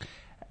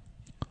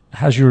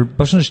 Has your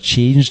business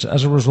changed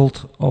as a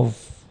result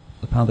of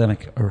the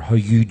pandemic, or how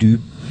you do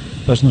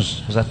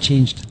business? Has that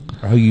changed,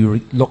 or how you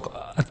look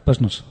at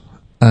business?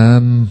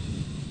 I'm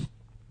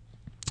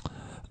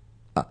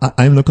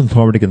looking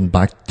forward to getting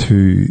back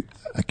to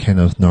a kind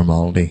of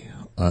normality,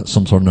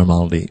 some sort of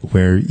normality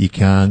where you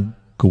can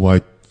go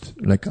out.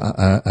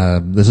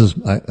 This is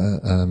I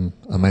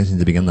mentioned at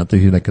the beginning that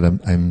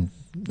I'm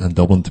in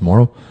Dublin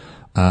tomorrow.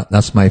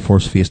 That's my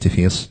first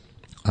face-to-face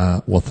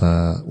with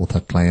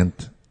a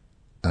client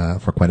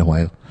for quite a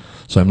while,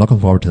 so I'm looking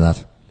forward to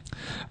that.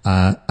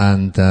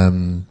 And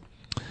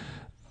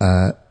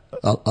a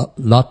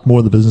lot more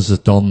of the business is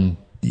done.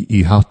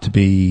 You have to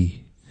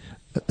be,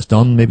 it's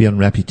done maybe on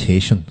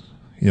reputation.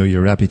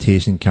 Your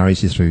reputation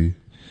carries you through.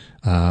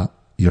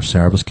 Your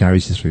service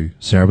carries you through.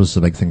 Service is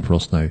a big thing for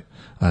us now.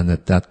 And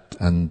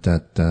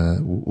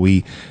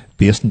we,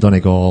 based in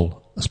Donegal,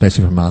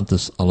 especially for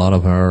Mantis, a lot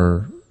of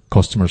our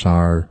customers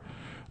are,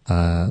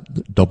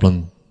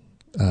 Dublin,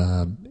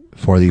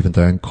 further even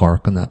down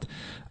Cork and that.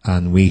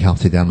 And we have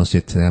to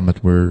demonstrate to them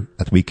that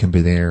we can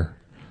be there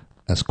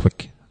as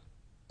quick,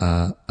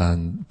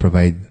 and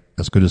provide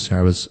as good a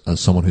service as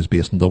someone who's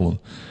based in Dublin,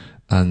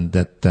 and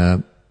that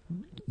the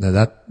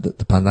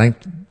pandemic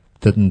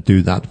didn't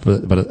do that,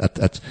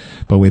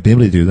 but we've been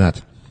able to do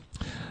that.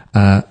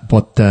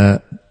 But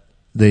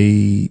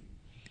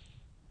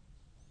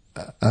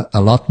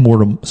a lot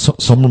more,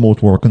 some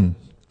remote working,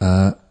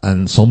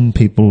 and some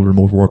people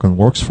remote working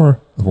works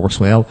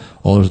well,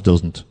 others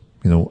doesn't,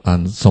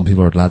 and some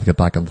people are glad to get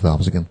back into the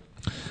office again.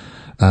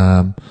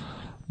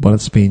 But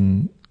it's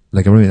been,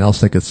 like everything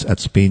else,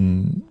 it's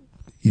been,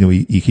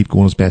 you keep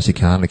going as best you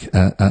can.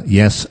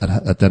 Yes,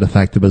 it did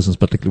affect the business,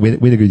 but we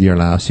had a good year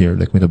last year.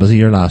 We had a busy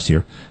year last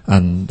year,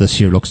 and this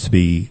year looks to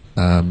be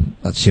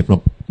it's shaping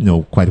up,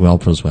 quite well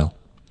for us as well.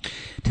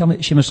 Tell me,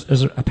 Seamus,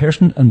 is there a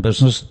person in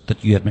business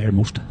that you admire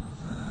most?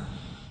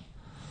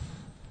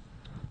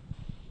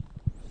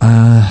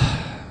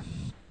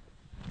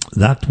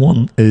 That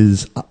one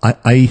is,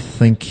 I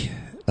think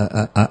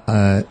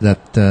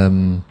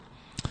that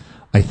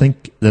I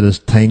think that as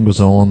time goes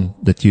on,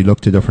 that you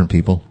look to different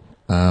people.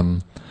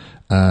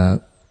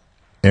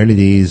 Early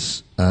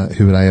days,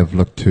 who would I have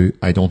looked to?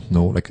 I don't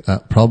know.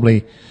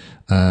 Probably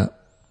that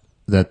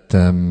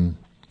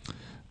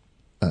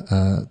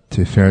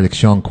to fair,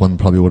 Sean Quinn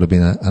probably would have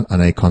been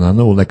an icon. I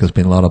know there's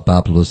been a lot of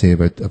bad publicity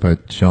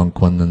about Sean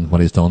Quinn and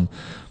what he's done,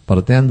 but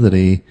at the end of the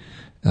day,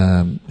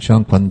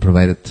 Sean Quinn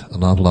provided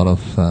an awful lot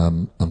of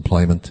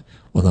employment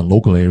within a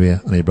local area,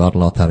 and he brought a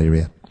lot to that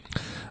area.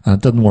 And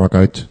it didn't work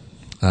out,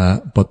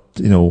 but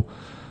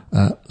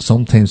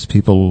sometimes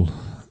people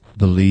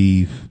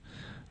believe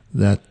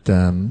that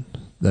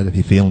if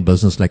you fail in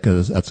business, like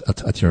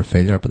it's your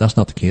failure, but that's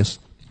not the case,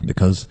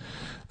 because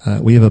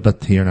we have a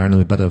bit here in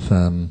Ireland, a bit of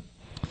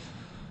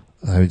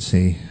I would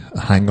say a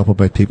hang up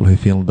about people who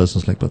fail in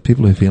business, like, but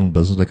people who fail in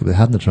business, like, if they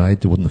hadn't tried,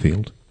 they wouldn't have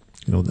failed,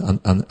 you know,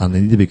 and they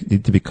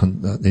need to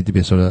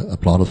be sort of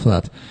applauded for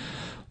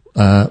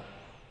that.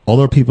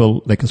 Other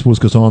people, like, I suppose,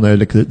 goes on now,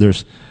 like,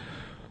 there's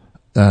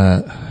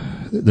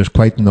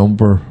quite a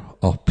number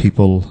of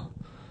people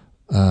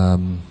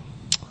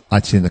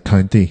actually in the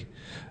county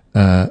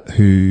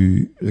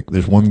who, like,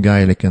 there's one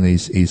guy, like, and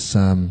he's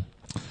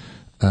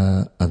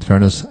in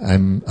fairness,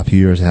 I'm a few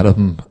years ahead of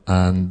him,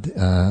 and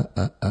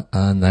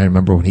I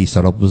remember when he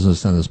started up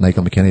business, and it's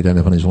Michael McKinney down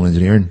on his own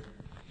engineering.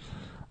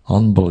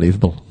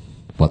 Unbelievable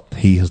what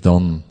he has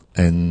done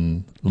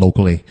in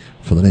locally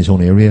for his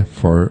own area. He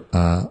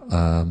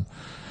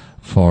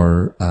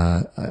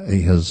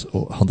has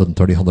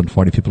 130,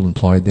 140 people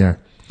employed there.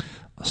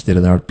 A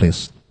state-of-the-art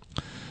place.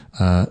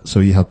 So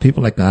you have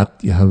people like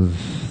that. You have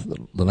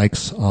the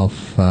likes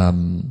of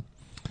Carol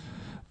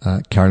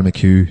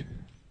McHugh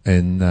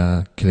in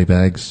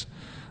Killybegs,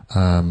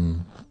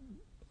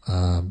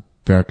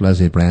 Bert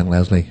Leslie, Brian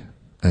Leslie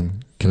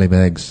in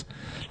Killybegs.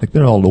 Like,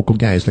 they're all local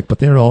guys, like, but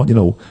they're all, you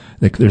know,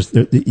 like,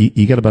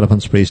 you get a bit of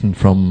inspiration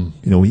from,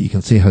 you know, you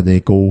can see how they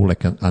go,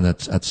 like, and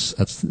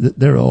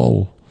they're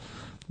all,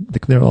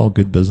 like, they're all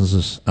good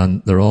businesses,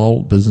 and they're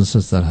all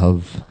businesses that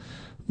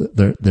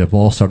they've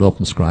all started up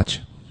from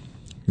scratch,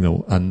 you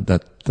know, and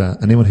that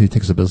anyone who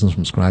takes a business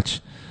from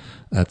scratch,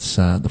 it's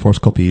the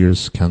first couple of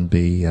years can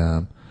be,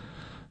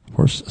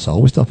 first, it's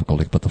always difficult,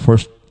 like, but the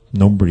first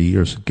number of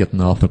years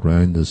getting off the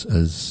ground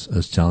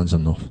is challenging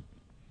enough.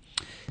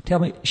 Tell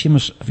me,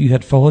 Seamus, if you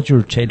had followed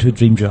your childhood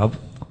dream job,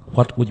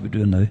 what would you be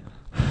doing now?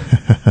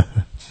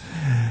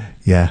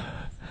 Yeah.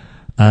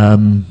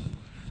 I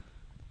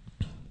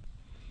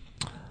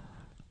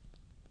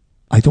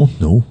don't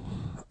know.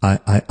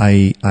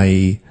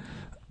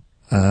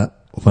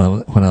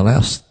 When I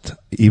left,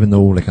 even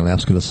though, like, I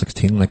left school at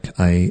 16, like,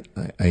 I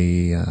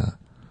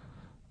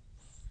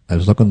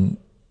was looking,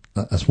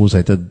 I suppose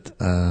I did,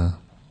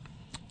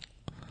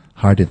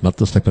 hard to admit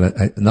this, like,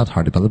 but not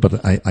hard to admit it,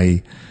 but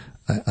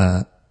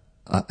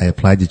I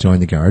applied to join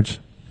the Guards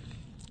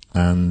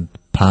and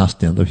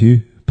passed the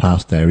interview,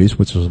 passed the Irish,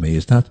 which I was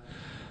amazed at,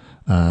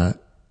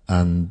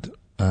 and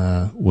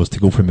was to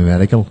go for my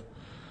medical,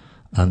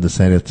 and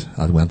decided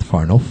I went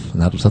far enough,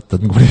 and that was it,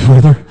 didn't go any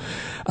further.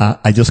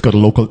 I just got a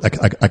local,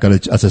 I got a,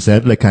 as I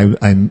said, like,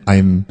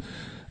 I'm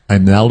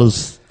the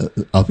eldest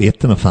of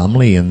 8 in a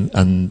family,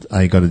 and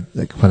I got a,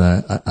 like, when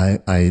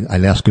I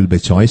left school by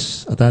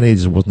choice at that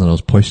age. It wasn't that I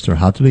was pushed or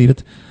had to leave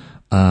it.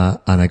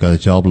 And I got a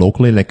job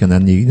locally, like, and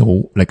then, you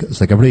know, like, it's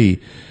like every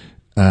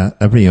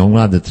young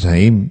lad at the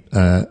time,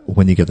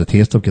 when you get the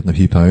taste of getting a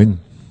few pound,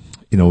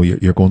 you know,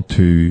 you're going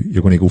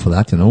to go for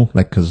that, you know,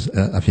 like, cause,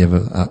 if you have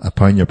a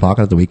pound in your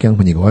pocket at the weekend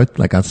when you go out,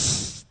 like,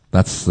 that's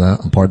the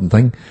important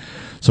thing.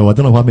 So I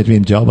don't know what my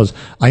dream job is.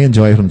 I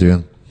enjoy what I'm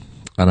doing,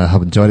 and I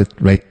have enjoyed it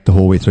right the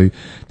whole way through.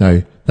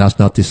 Now, that's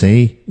not to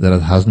say that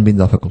it hasn't been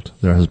difficult.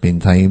 There has been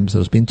times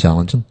it's been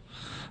challenging.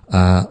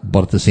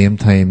 But at the same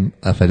time,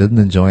 if I didn't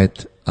enjoy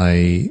it,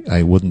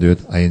 I wouldn't do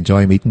it. I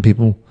enjoy meeting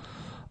people.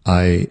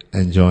 I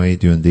enjoy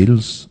doing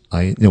deals.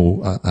 I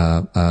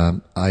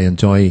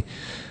enjoy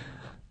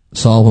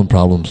solving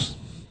problems,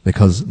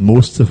 because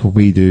most of what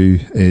we do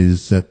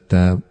is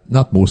that,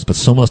 not most, but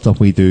some of the stuff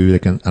we do,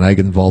 like, and I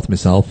get involved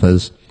myself,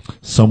 is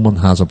someone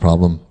has a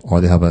problem,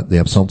 or they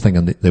have something,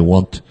 and they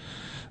want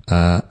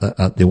an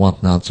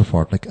answer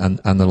for it. Like, and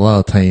a lot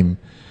of time,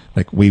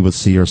 like, we would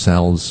see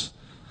ourselves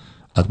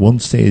at one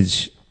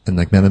stage in,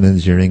 like, McMenamin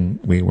Engineering,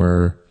 we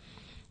were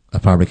a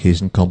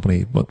fabrication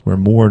company, but we're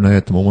more now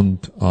at the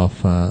moment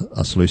of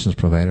a solutions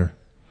provider.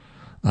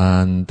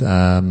 And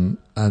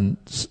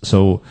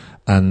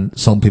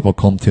some people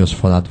come to us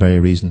for that very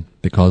reason,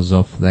 because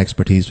of the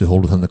expertise we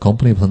hold within the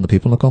company, within the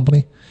people in the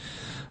company,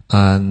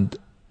 and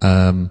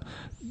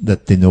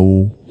that they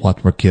know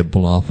what we're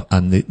capable of,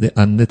 and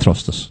they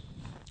trust us.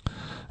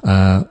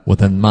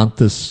 Within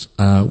Mantis,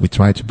 we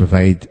try to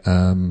provide,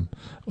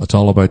 it's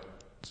all about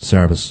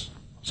service.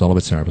 It's all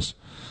about service.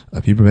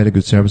 If you provide a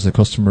good service to the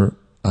customer,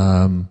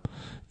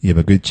 you have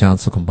a good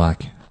chance to come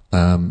back.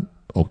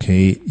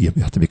 Okay, you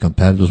have to be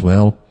competitive as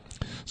well.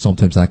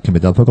 Sometimes that can be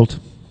difficult.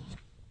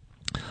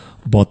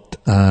 But,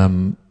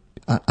 and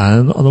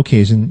on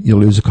occasion, you'll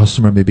lose a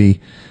customer,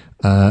 maybe,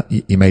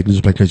 you might lose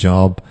a particular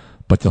job,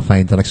 but you'll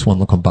find the next one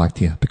will come back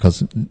to you,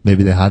 because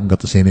maybe they hadn't got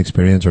the same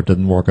experience, or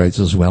didn't work out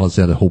as well as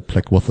they had hoped,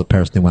 like, with the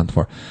person they went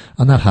for.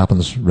 And that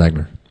happens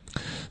regular.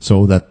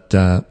 So that,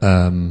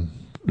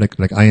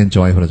 like I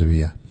enjoy what I do,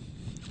 yeah.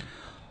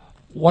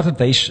 What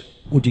advice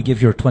would you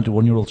give your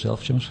 21-year-old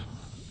self, Seamus?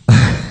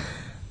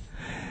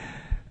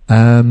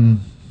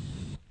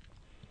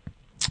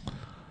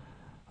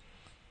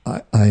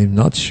 I'm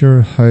not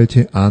sure how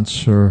to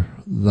answer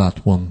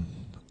that one.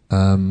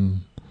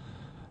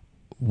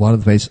 What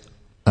advice?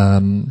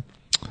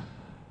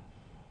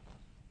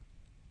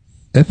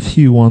 If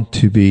you want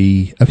to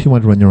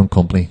run your own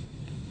company,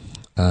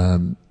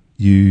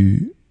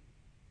 you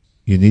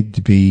you need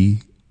to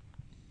be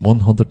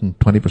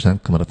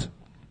 120% committed.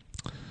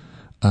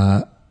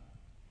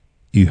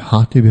 You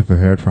have to be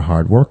prepared for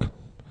hard work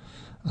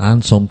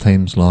and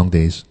sometimes long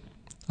days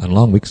and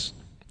long weeks.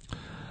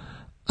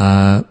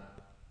 If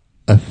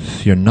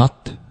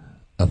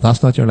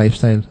that's not your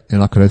lifestyle, you're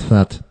not good out for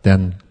that,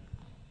 then,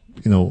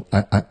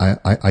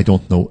 I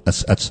don't know.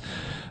 It's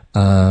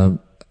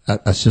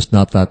just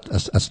not that,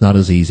 it's not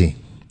as easy.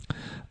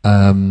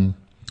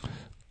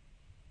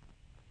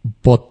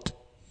 But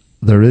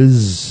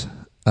there's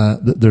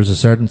a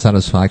certain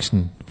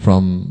satisfaction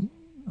from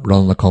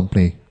running a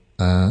company.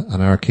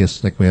 In our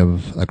case, like we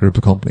have a group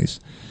of companies,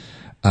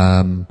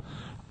 and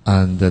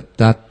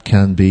that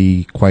can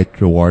be quite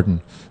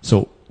rewarding.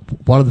 So,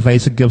 what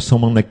advice I'd give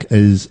someone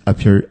is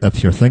if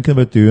you're thinking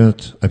about doing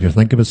it, if you're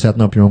thinking about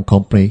setting up your own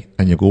company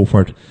and you go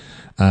for it,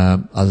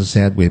 as I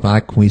said way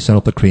back when we set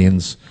up the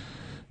Cranes,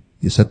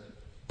 you sit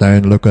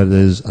down, look at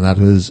it and that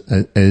is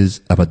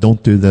if I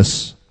don't do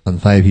this in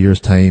 5 years'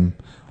 time,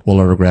 will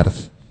I regret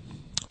it?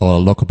 Or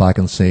I'll look back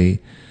and say,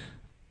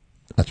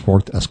 it's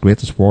worked, it's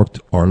great, it's worked,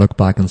 or look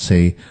back and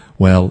say,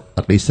 well,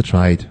 at least I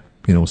tried,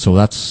 so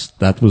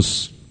that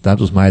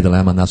was my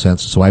dilemma in that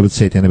sense. So I would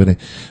say to anybody,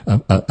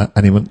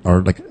 anyone,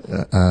 or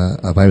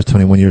if I was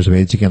 21 years of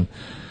age again,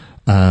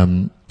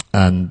 and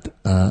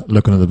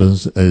looking at the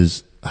business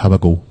is have a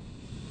go.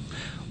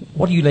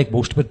 What do you like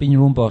most about being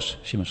your own boss,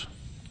 Seamus?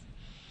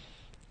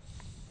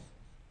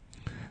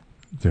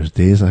 There's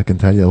days I can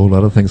tell you a whole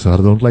lot of things that I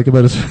don't like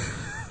about it.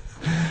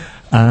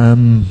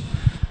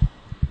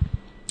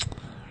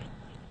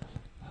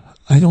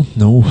 I don't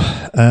know.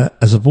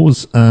 I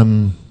suppose,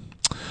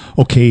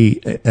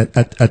 okay,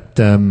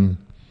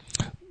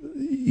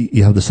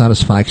 you have the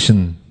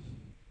satisfaction.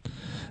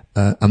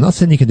 I'm not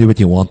saying you can do what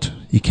you want.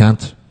 You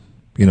can't,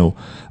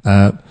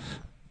 I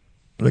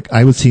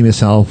would see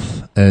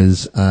myself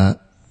as, I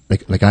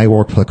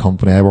work for the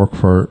company. I work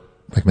for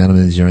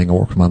McMenamin Engineering. I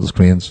work for Mantis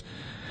Cranes.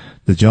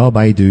 The job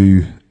I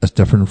do is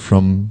different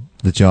from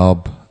the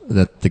job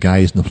that the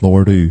guys on the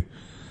floor do.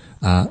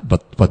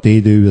 But what they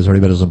do is every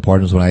bit as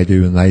important as what I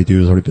do, and I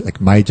do is every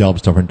bit, my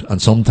job's different.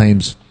 And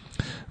sometimes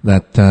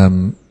that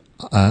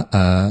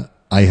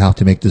I have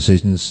to make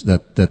decisions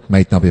that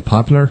might not be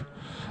popular,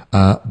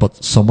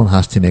 but someone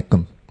has to make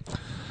them.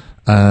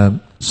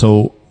 What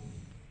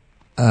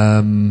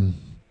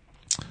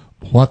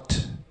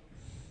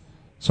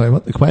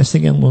the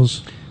question again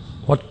was?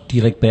 What do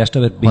you like best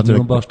about being your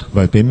own boss?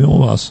 About being my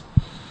own boss?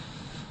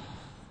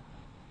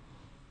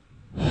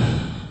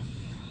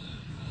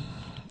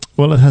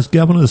 Well, it has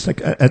given us I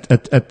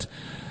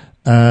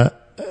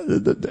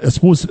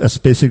suppose it's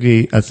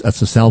basically it's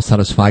a self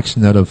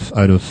satisfaction out of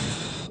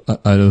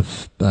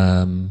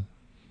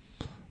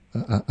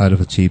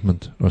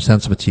achievement, or a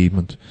sense of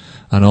achievement,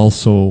 and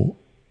also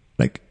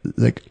like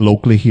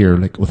locally here,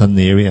 within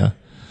the area,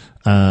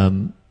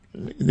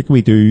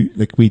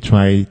 we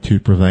try to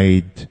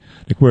provide,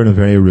 we're in a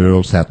very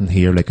rural setting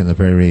here, it's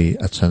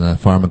in a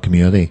farming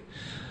community,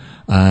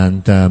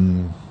 and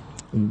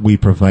we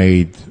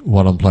provide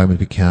what employment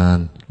we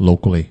can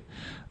locally,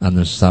 and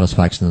there's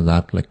satisfaction in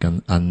that.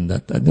 And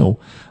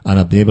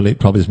I'll be able to,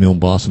 probably as my own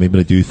boss, I'll be able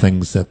to do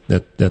things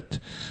that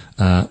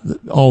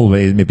all the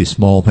way, maybe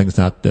small things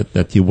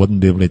that you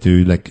wouldn't be able to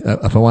do.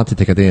 If I want to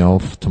take a day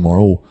off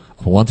tomorrow,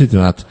 if I want to do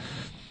that,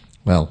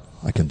 well,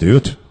 I can do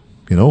it,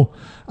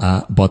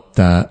 but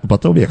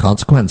there'll be a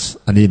consequence.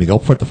 I need to make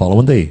up for it the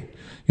following day,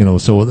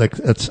 so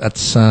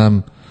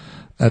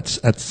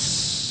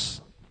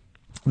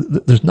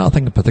there's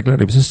nothing in particular.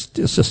 It's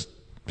just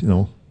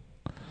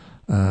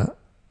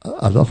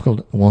a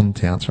difficult one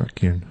to answer,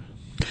 Kieran.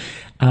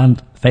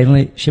 And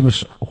finally,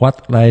 Seamus,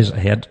 what lies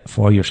ahead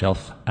for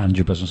yourself and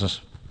your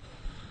businesses?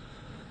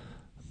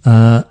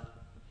 What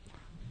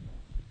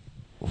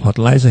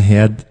lies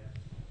ahead?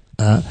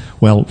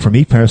 Well, for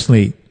me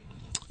personally,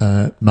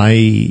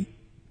 my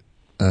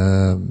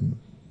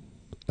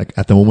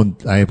at the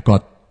moment, I've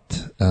got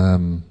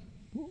 3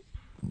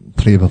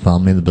 of a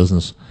family in the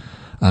business,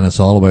 and it's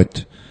all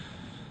about.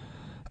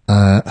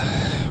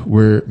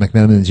 We're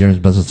McMenamin Engineering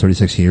business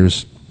 36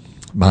 years,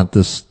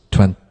 Mantis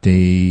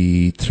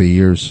 23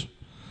 years.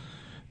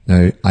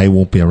 Now, I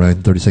won't be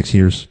around 36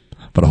 years,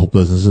 but I hope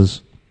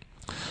businesses.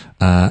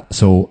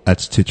 So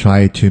it's to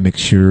try to make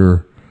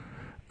sure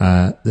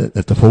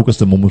that the focus at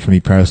the moment for me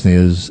personally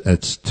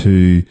it's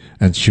to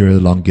ensure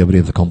the longevity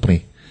of the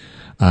company,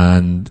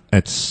 and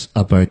it's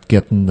about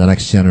getting the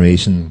next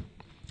generation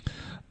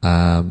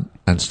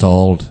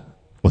installed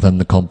within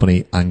the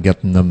company, and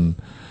getting them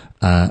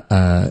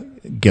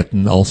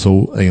getting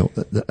also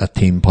a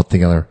team put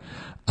together,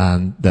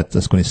 and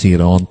that's going to see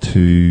it on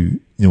to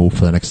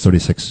for the next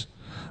 36.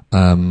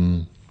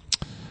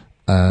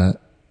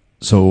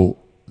 So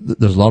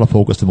there's a lot of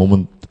focus at the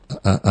moment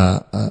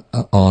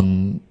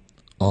on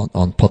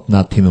putting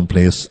that team in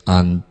place,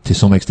 and to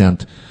some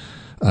extent,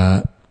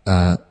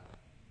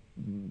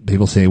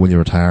 people say, "Will you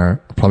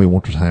retire?" I probably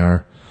won't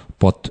retire,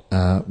 but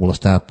will I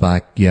step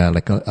back? Yeah,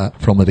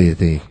 from a day to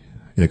day.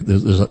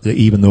 There's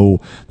even though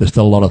there's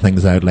still a lot of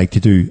things I'd like to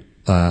do,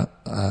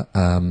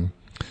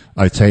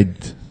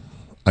 outside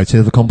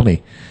of the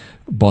company,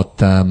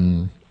 but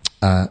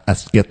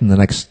as getting the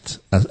next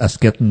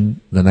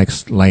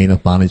line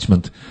of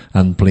management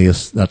in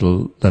place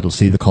that'll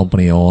see the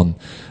company on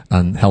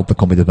and help the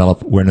company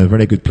develop. We're in a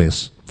very good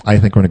place. I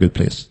think we're in a good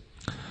place.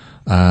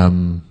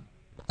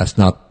 It's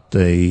not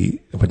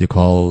what you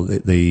call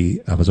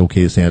I was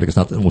okay to say it, it's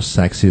not the most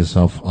sexiest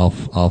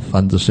of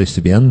industries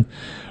to be in,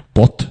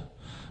 but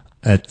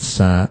it's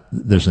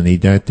there's a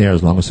need out there.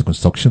 As long as the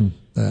construction,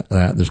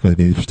 there's going to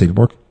be need for steel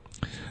work,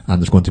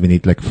 and there's going to be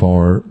need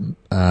for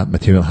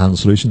material handling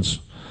solutions,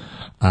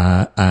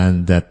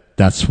 and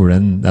that's we're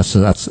in. That's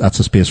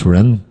the space we're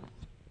in,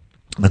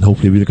 and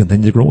hopefully we'll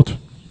continue to grow it.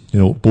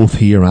 Both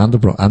here and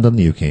abroad and in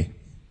the UK.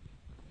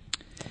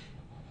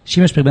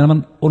 Seamus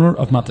McMenamin, owner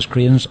of Mathis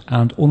Cranes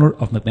and owner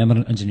of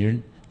McMenamin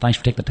Engineering, thanks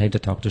for taking the time to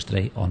talk to us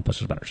today on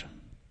Business Matters.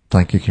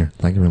 Thank you, Kieran.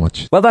 Thank you very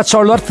much. Well, that's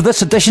our lot for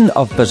this edition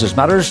of Business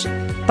Matters.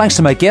 Thanks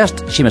to my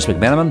guest, Seamus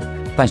McMenamin.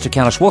 Thanks to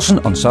Kenneth Wilson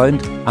on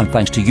sound. And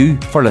thanks to you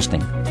for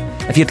listening.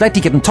 If you'd like to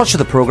get in touch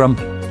with the programme,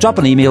 drop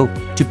an email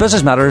to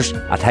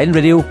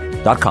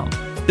businessmatters@highlandradio.com.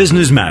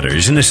 Business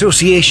Matters in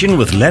association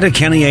with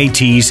Letterkenny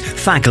IT's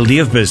Faculty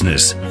of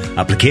Business.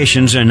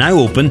 Applications are now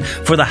open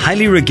for the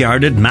highly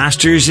regarded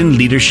Masters in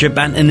Leadership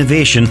and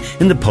Innovation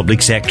in the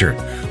public sector.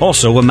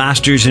 Also a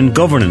Masters in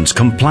Governance,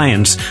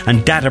 Compliance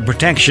and Data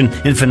Protection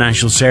in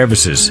Financial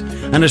Services.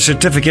 And a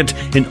certificate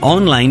in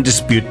Online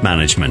Dispute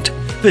Management.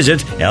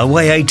 Visit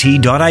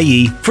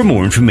lyit.ie for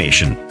more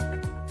information.